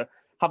 worker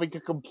having a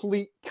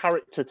complete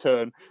character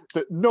turn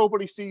that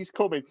nobody sees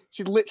coming.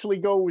 She literally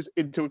goes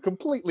into a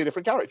completely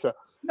different character.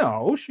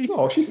 No, she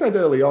said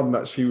early on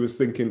that she was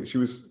thinking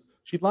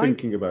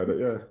thinking about it.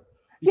 Yeah.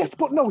 Yes,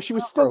 but no, she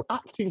was still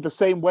acting the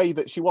same way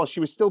that she was. She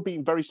was still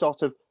being very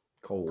sort of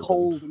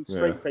cold and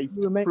straight-faced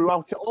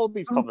throughout all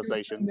these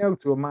conversations. No,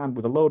 to a man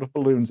with a load of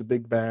balloons, a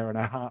big bear, and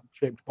a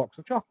heart-shaped box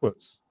of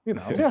chocolates. You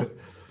know. Yeah.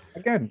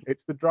 Again,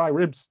 it's the dry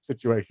ribs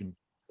situation.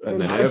 And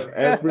then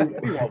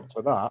everyone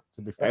for that.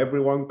 To be fair,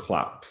 everyone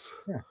claps.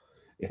 Yeah.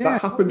 If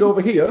that happened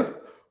over here,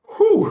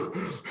 whew,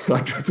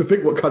 I tried to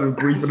think what kind of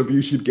grief and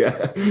abuse you'd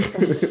get,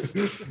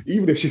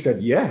 even if she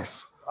said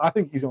yes. I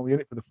think he's only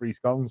in it for the free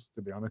scones,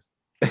 to be honest.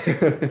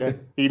 Yeah,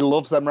 he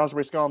loves them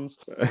raspberry scones.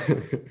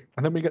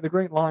 And then we get the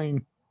great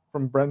line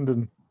from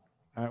Brendan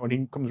when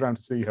he comes around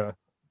to see her.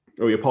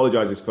 Oh, he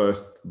apologises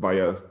first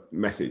via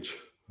message.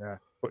 Yeah,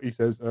 but he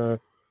says,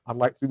 I'd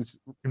like to do this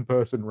in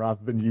person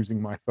rather than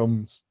using my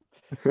thumbs.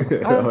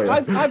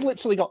 I've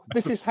literally got,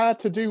 this is hard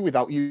to do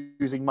without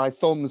using my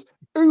thumbs.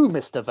 Ooh,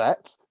 Mr.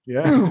 Vet.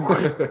 Yeah.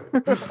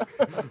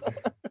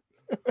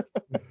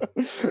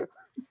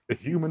 The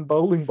human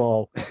bowling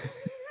ball.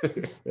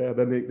 Yeah,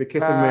 then they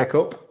kiss and make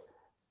up.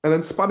 And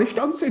then Spanish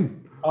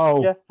dancing.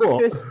 Oh, yeah,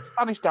 but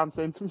Spanish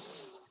dancing.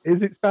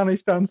 Is it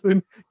Spanish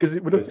dancing? Because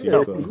it would appear,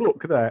 Yes, if you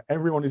look there,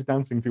 everyone is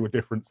dancing to a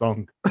different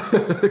song.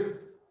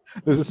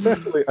 There's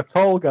especially a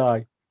tall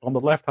guy on the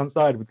left-hand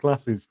side with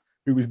glasses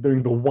who is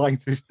doing the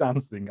whitest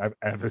dancing I've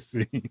ever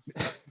seen.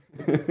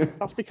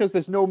 That's because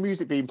there's no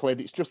music being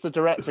played. It's just the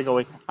director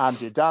going, and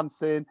you're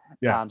dancing,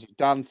 and you're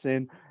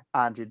dancing,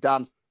 and you're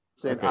dancing,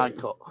 and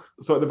cut.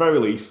 So at the very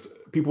least,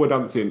 people were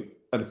dancing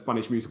and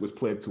Spanish music was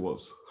played to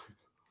us.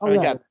 And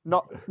again,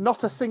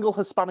 not a single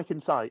Hispanic in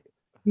sight.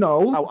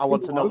 No. I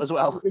want to know as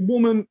well. A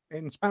woman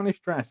in Spanish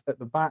dress at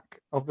the back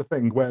of the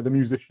thing where the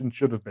musicians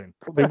should have been.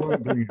 They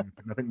weren't doing anything.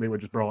 I think they were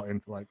just brought in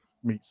to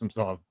meet some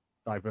sort of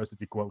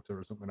diversity quota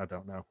or something. I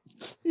don't know.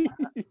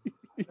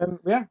 And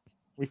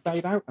we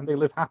fade out and they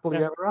live happily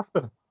ever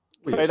after.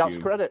 Fade out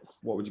credits.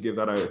 What would you give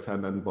that out of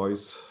 10 then,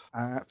 boys?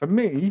 For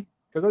me,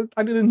 because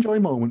I did enjoy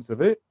moments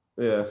of it.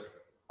 Yeah.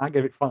 I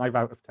gave it 5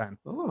 out of 10.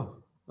 Oh,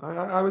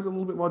 I was a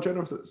little bit more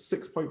generous at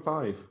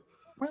 6.5.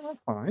 Well,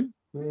 that's fine.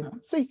 Yeah.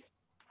 See,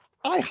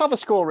 I have a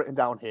score written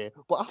down here,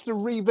 but after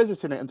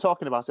revisiting it and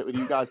talking about it with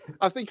you guys,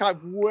 I think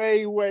I've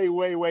way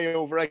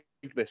over-egged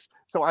this.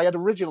 So I had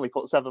originally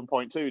put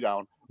 7.2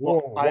 down,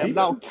 but I am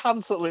now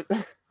cancelling.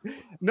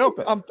 No,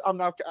 I'm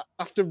now,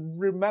 after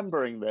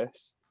remembering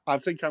this, I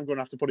think I'm going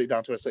to have to put it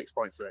down to a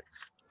 6.6.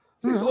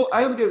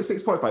 I only gave it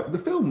 6.5. The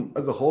film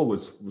as a whole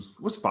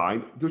was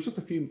fine. There was just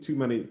a few too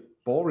many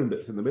boring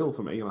bits in the middle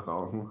for me, and I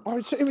thought,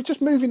 it was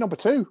just movie number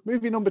 2.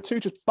 Movie number 2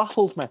 just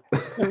baffled me.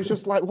 It was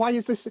just like, why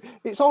is this?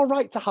 It's all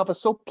right to have a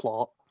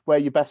subplot where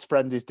your best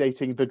friend is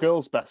dating the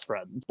girl's best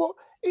friend, but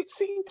it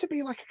seemed to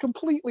be like a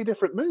completely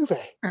different movie.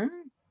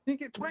 You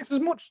get twice as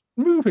much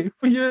movie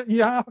for your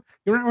hour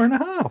and a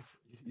half.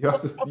 You have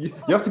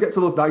to get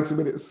to those 90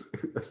 minutes.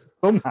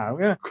 Somehow,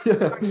 yeah. Yeah.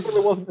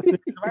 There wasn't a series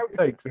of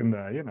outtakes in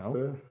there, you know.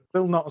 Yeah.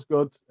 Still not as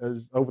good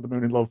as Over the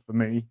Moon in Love for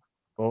me,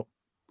 but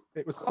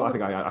it was. I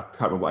think I can't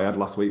remember what I had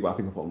last week, but I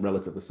think I thought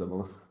relatively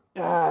similar.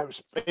 Yeah,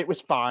 it was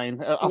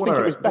fine. I What think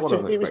I- it was what I better.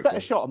 was It was better expecting.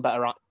 shot and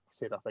better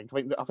acted. I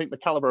think the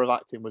caliber of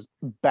acting was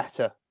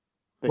better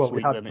this Well, we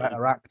week had than it.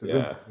 better actors.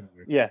 Yeah. didn't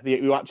we? Yeah,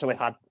 you actually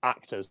had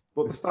actors.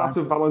 But the start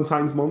of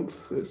Valentine's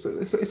month, it's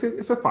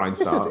a fine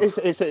It's start.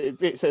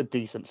 it's a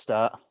decent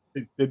start.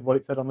 It did what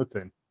it said on the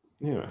tin,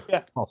 Yeah.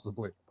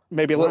 possibly.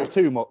 Maybe a little Right.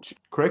 too much.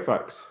 Craig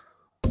facts.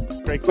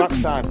 Great back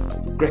time.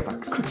 Great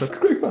facts.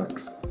 Great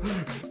facts.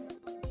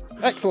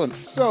 Excellent.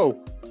 So,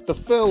 the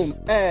film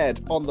aired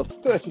on the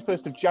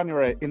 31st of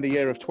January in the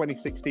year of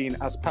 2016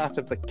 as part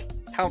of the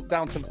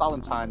Countdown to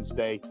Valentine's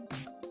Day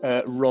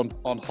run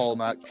on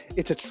Hallmark.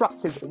 It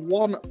attracted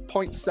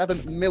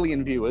 1.7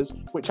 million viewers,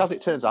 which, as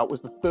it turns out,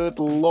 was the third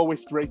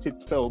lowest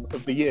rated film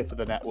of the year for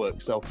the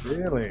network. So,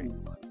 Really?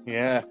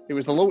 yeah, it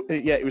was the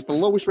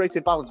lowest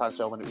rated Valentine's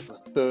film, and it was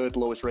the third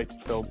lowest rated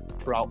film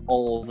throughout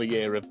all the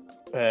year of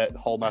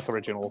Hallmark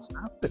originals.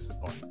 That's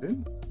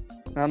disappointing.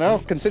 I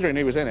know, considering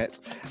he was in it.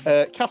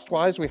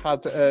 Cast-wise, we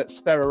had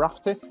Sarah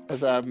Rafferty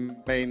as our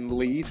main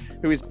lead,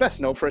 who is best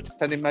known for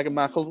attending Meghan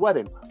Markle's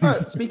wedding.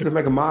 Speaking of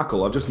Meghan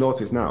Markle, I've just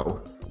noticed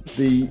now,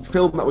 the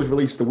film that was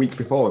released the week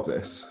before of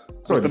this,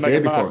 sorry, The the day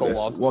Meghan before Markle this,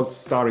 one. was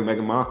starring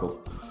Meghan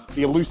Markle.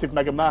 The elusive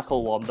Meghan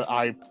Markle one that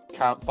I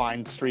can't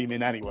find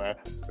streaming anywhere.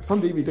 It's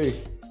on DVD.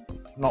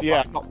 Not Yeah,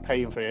 bad. I'm not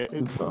paying for it.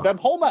 Oh. Them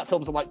Hallmark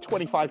films are like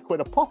 25 quid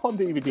a pop on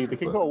DVD. They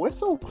can go a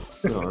whistle.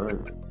 All right.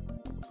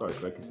 Sorry,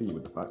 Craig, continue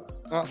with the facts.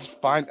 That's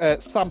fine.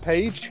 Sam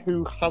Page,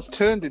 who has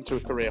turned into a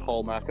career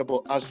Hallmarker,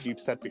 but as you've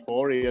said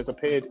before, he has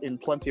appeared in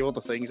plenty of other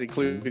things,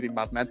 including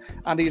Mad Men,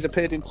 and he's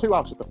appeared in 2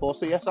 out of the 4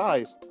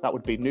 CSIs. That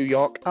would be New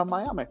York and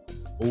Miami.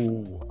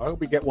 Ooh, I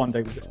hope we get one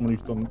day with someone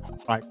who's done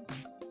like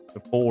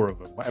the 4 of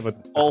them, whatever.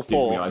 All Didn't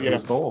 4. realise it Yeah.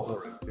 was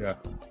 4. Yeah.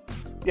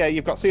 Yeah,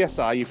 you've got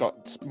CSI, you've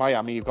got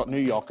Miami, you've got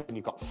New York, and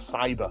you've got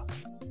Cyber.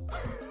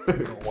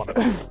 One of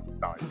them.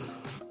 Nice.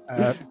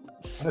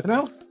 Anything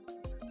else?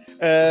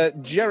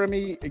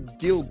 Jeremy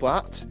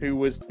Gilbert, who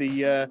was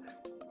the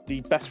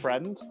best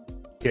friend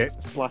Kit.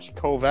 /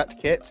 covert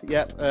Kit.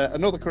 Yep,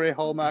 another career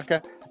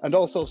Hallmarker, and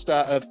also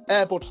star of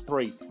Airbud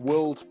 3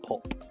 World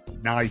Pup,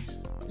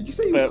 Nice. Did you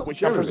say he was called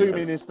which I'm Jeremy?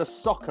 presuming is the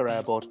soccer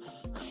Airbud.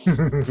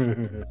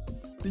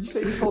 Did you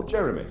say he was called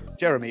Jeremy?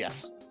 Jeremy,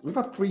 yes. We've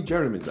had 3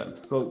 Jeremys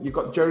then. So you've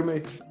got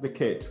Jeremy the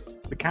kid,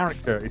 The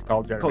character is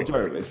called Jeremy. called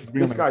Jeremy.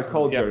 Real This name. guy's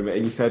called Yeah. Jeremy,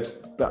 and you said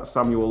that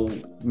Samuel,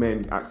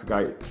 main actor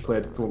guy,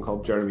 played someone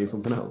called Jeremy and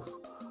something else.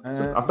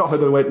 I've not heard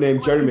the word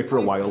name Jeremy for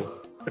a while.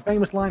 The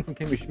famous line from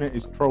Kimmy Schmidt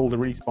is "Troll the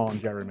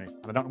respawn, Jeremy,"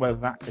 and I don't know whether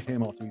that's to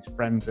him or to his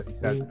friend that he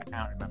said. I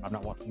can't remember. I've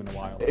not watched him in a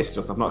while. It's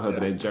just I've not heard the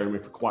name Jeremy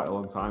for quite a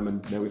long time,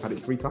 and now we've had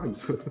it 3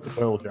 times.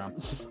 Pearl Jam.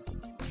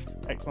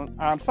 Excellent.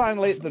 And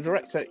finally, the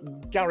director,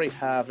 Gary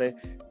Harvey,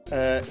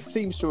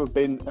 seems to have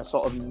been a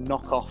sort of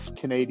knockoff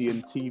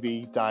Canadian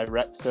TV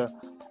director.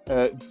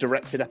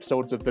 Directed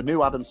episodes of The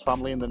New Addams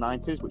Family in the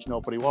 90s, which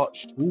nobody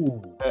watched.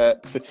 Ooh.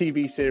 The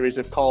TV series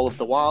of Call of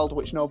the Wild,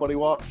 which nobody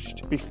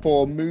watched,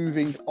 before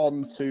moving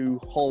on to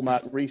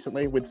Hallmark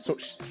recently with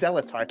such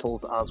stellar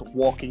titles as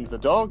Walking the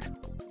Dog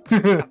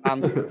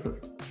and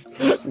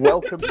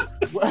Welcome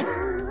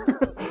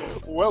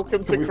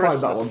Welcome Can to we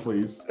Christmas. find that one,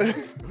 please?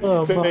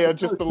 Oh, They are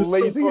just the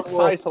laziest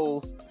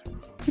titles.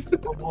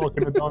 I'm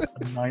walking the dog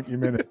for 90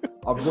 minutes.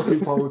 I'm looking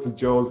forward to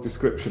Joe's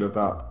description of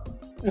that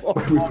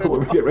Walking the when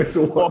we get ready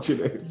to watching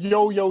it.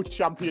 Yo-Yo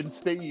Champion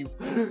Steve.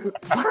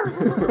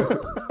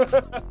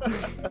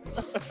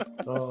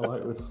 Oh, I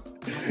like this.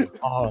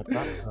 Oh,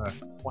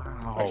 that's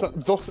wow.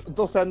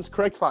 Thus ends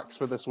Craig Facts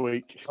for this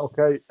week.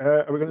 Okay,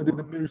 are we going to do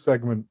the new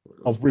segment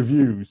of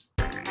reviews?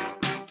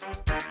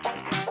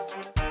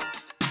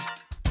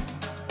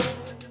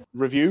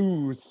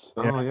 Reviews.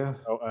 Oh, yeah.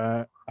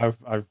 So,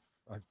 I've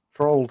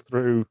trolled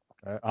through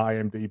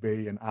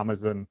IMDb and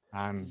Amazon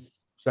and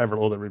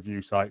several other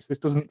review sites. This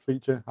doesn't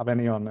have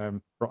any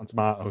on Rotten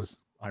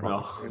Tomatoes.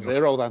 ironically Oh, enough.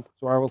 0 then.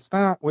 So I will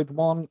start with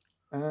one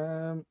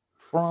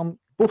from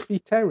Buffy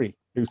Terry,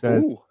 who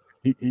says Ooh,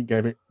 he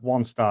gave it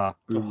 1 star.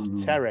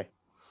 Terry.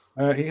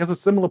 He has a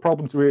similar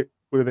problem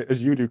with it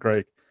as you do,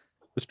 Craig.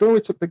 The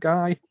story took the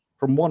guy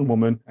from one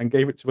woman and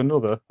gave it to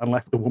another and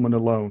left the woman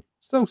alone.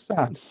 So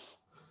sad.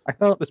 I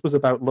thought this was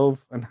about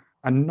love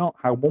and not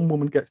how one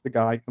woman gets the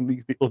guy and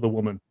leaves the other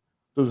woman,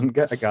 doesn't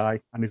get a guy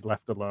and is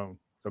left alone.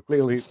 So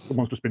clearly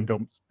someone's just been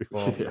dumped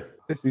before. Yeah.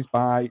 This is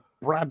by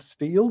Brad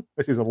Steele.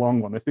 This is a long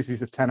one. This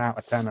is a 10 out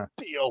of 10.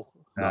 Deal.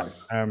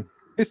 Nice.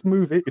 This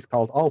movie is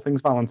called All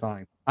Things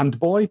Valentine. And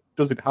boy,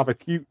 does it have a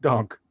cute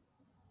dog.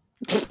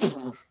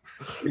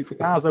 It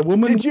stars a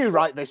woman. Did you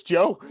write this,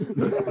 Joe?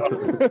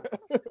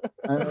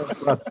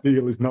 Brad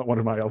Steele is not one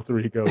of my alter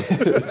egos.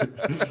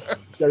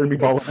 Jeremy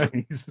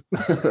Bolognese.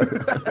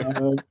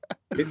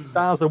 It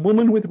stars a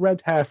woman with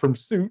red hair from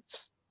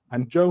Suits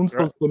and Joan's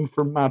Right. husband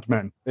from Mad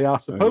Men. They are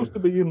supposed to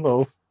be in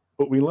love,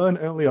 but we learn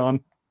early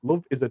on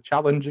Love is a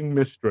challenging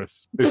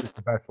mistress. This is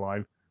the best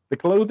line. The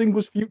clothing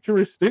was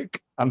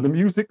futuristic and the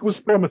music was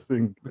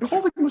promising. The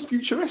clothing was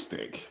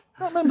futuristic.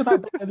 I remember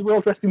that bit where they were all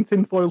dressed in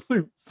tinfoil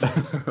suits.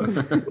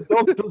 The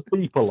dog does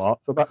beep a lot,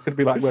 so that could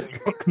be like where you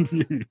got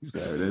confused.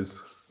 There it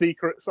is.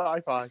 Secret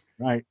sci-fi.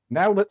 Right,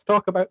 now let's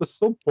talk about the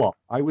subplot.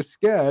 I was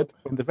scared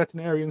when the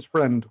veterinarian's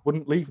friend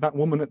wouldn't leave that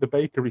woman at the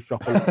bakery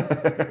shop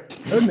alone.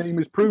 Her name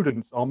is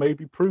Prudence, or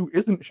maybe Prue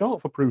isn't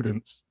short for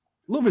Prudence.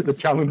 Love is a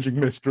challenging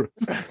mistress.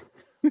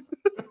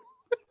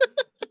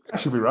 I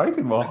should be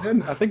writing more.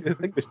 And then I think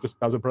this just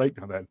has a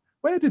breakdown then.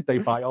 Where did they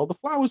buy all the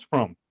flowers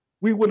from?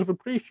 We would have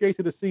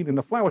appreciated a scene in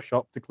a flower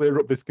shop to clear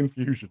up this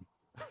confusion.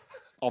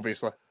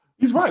 Obviously.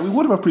 He's right. We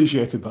would have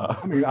appreciated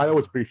that. I mean, I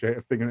always appreciate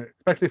a thing,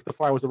 especially if the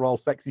flowers are all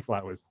sexy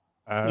flowers.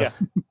 Yeah.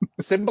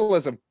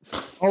 Symbolism.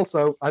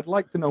 Also, I'd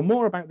like to know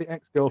more about the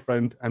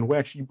ex-girlfriend and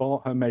where she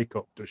bought her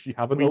makeup. Does she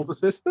have an older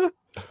sister?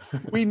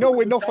 We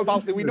know enough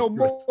about it. We know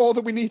more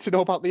than we need to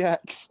know about the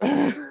ex.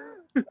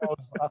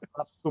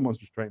 That's someone's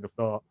just train of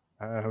thought.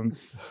 And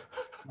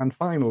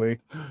finally,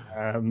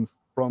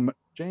 from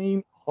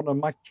Jane Honor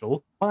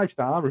Mitchell,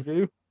 5-star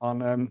review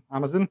on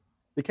Amazon.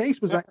 The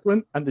case was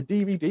excellent, and the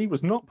DVD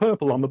was not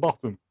purple on the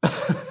bottom.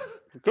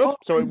 Good.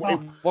 So it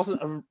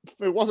wasn't a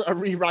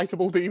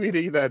rewritable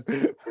DVD then.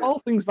 All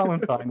Things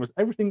Valentine was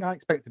everything I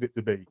expected it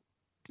to be.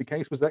 The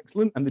case was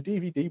excellent, and the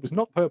DVD was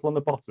not purple on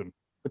the bottom.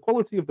 The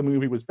quality of the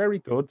movie was very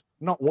good,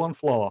 not one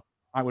flaw.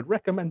 I would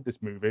recommend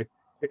this movie.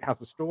 It has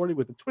a story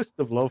with a twist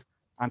of love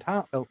and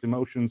heartfelt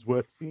emotions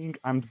worth seeing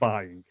and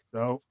buying.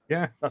 So,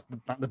 yeah, that's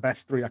the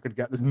best three I could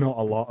get. There's not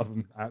a lot of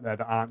them out there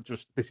that aren't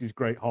just, this is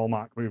great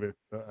Hallmark movie.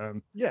 But,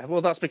 yeah, well,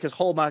 that's because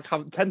Hallmark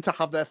tend to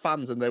have their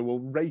fans and they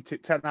will rate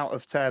it 10 out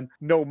of 10,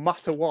 no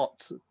matter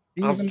what.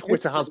 As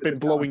Twitter has been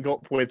blowing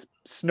up with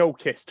Snow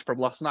Kissed from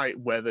last night,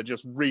 where they're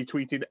just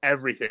retweeting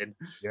everything.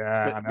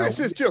 Yeah, I know. This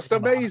is just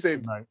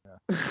amazing.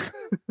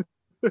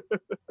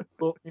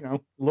 But, you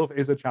know, love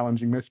is a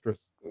challenging mistress.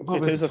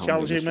 It is a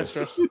challenging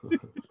mistress.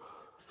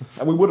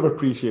 And we would have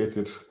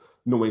appreciated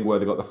knowing where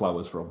they got the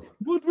flowers from.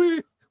 Would we?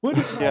 Would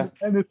it add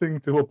anything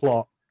to a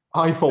plot?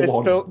 I, for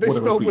one, this would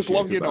have film was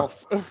long appreciated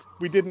enough.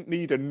 We didn't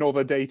need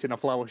another date in a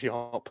flower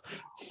shop.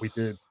 We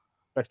did,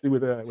 especially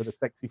with a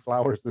sexy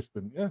flower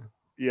assistant. Yeah.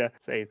 Yeah,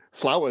 saying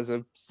flowers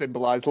have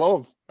symbolised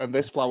love, and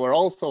this flower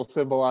also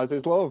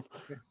symbolises love.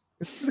 Yes.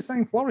 It's the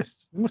same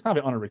florists. They must have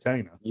it on a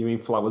retainer. You mean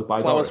Flowers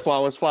by Flowers,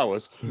 Doris?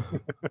 flowers.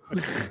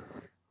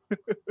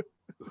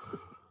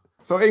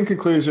 So in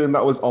conclusion,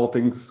 that was All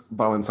Things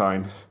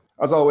Valentine.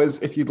 As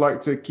always, if you'd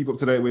like to keep up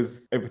to date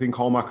with everything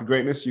Hallmark of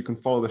Greatness, you can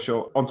follow the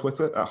show on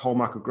Twitter at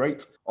Hallmark of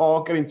Great,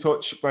 or get in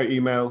touch by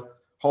email,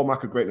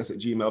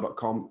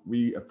 hallmarkofgreatness@gmail.com.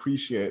 We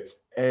appreciate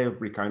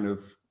every kind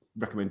of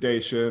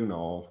recommendation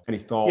or any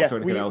thoughts or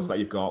anything else that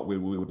you've got. We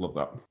would love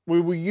that. We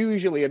will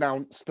usually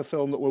announce the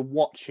film that we're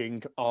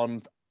watching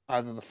on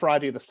either the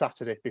Friday or the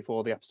Saturday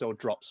before the episode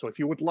drops. So if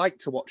you would like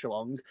to watch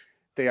along,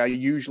 they are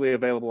usually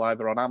available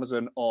either on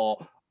Amazon or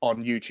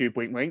on YouTube,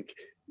 wink, wink.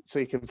 So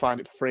you can find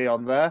it for free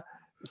on there.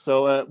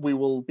 So we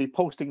will be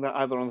posting that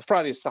either on the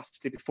Friday or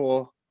Saturday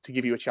before to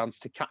give you a chance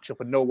to catch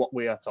up and know what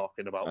we are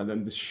talking about. And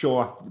then the show,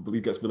 I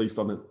believe, gets released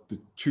on the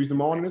Tuesday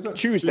morning, is it?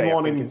 Tuesday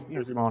morning.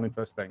 Tuesday morning,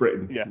 first thing.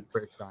 Britain. Yeah.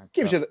 British time.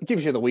 Gives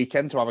you the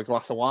weekend to have a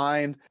glass of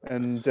wine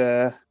and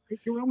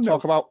Your own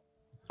talk about.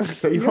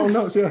 Take your own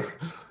notes, yeah.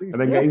 And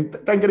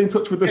then get in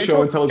touch with the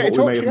show and tell us what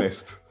we may have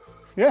missed.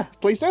 Yeah,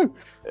 please do.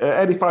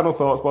 Any final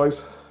thoughts,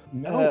 boys?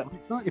 No, I'm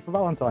excited for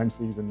Valentine's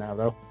season now,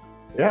 though.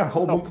 Yeah,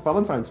 whole month of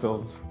Valentine's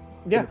films.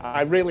 Yeah,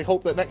 I really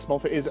hope that next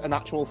month it is an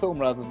actual film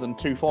rather than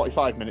 2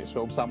 45 minutes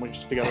film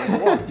sandwiched together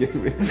into one.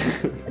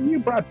 Are you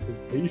Bradford?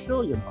 Are you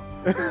sure you're not?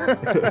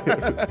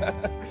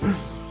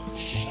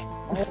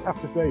 All I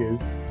have to say is,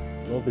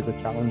 love is a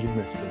challenging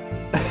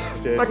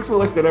mistress. Cheers. Thanks for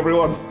listening,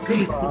 everyone.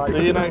 Goodbye.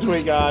 See you next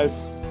week, guys.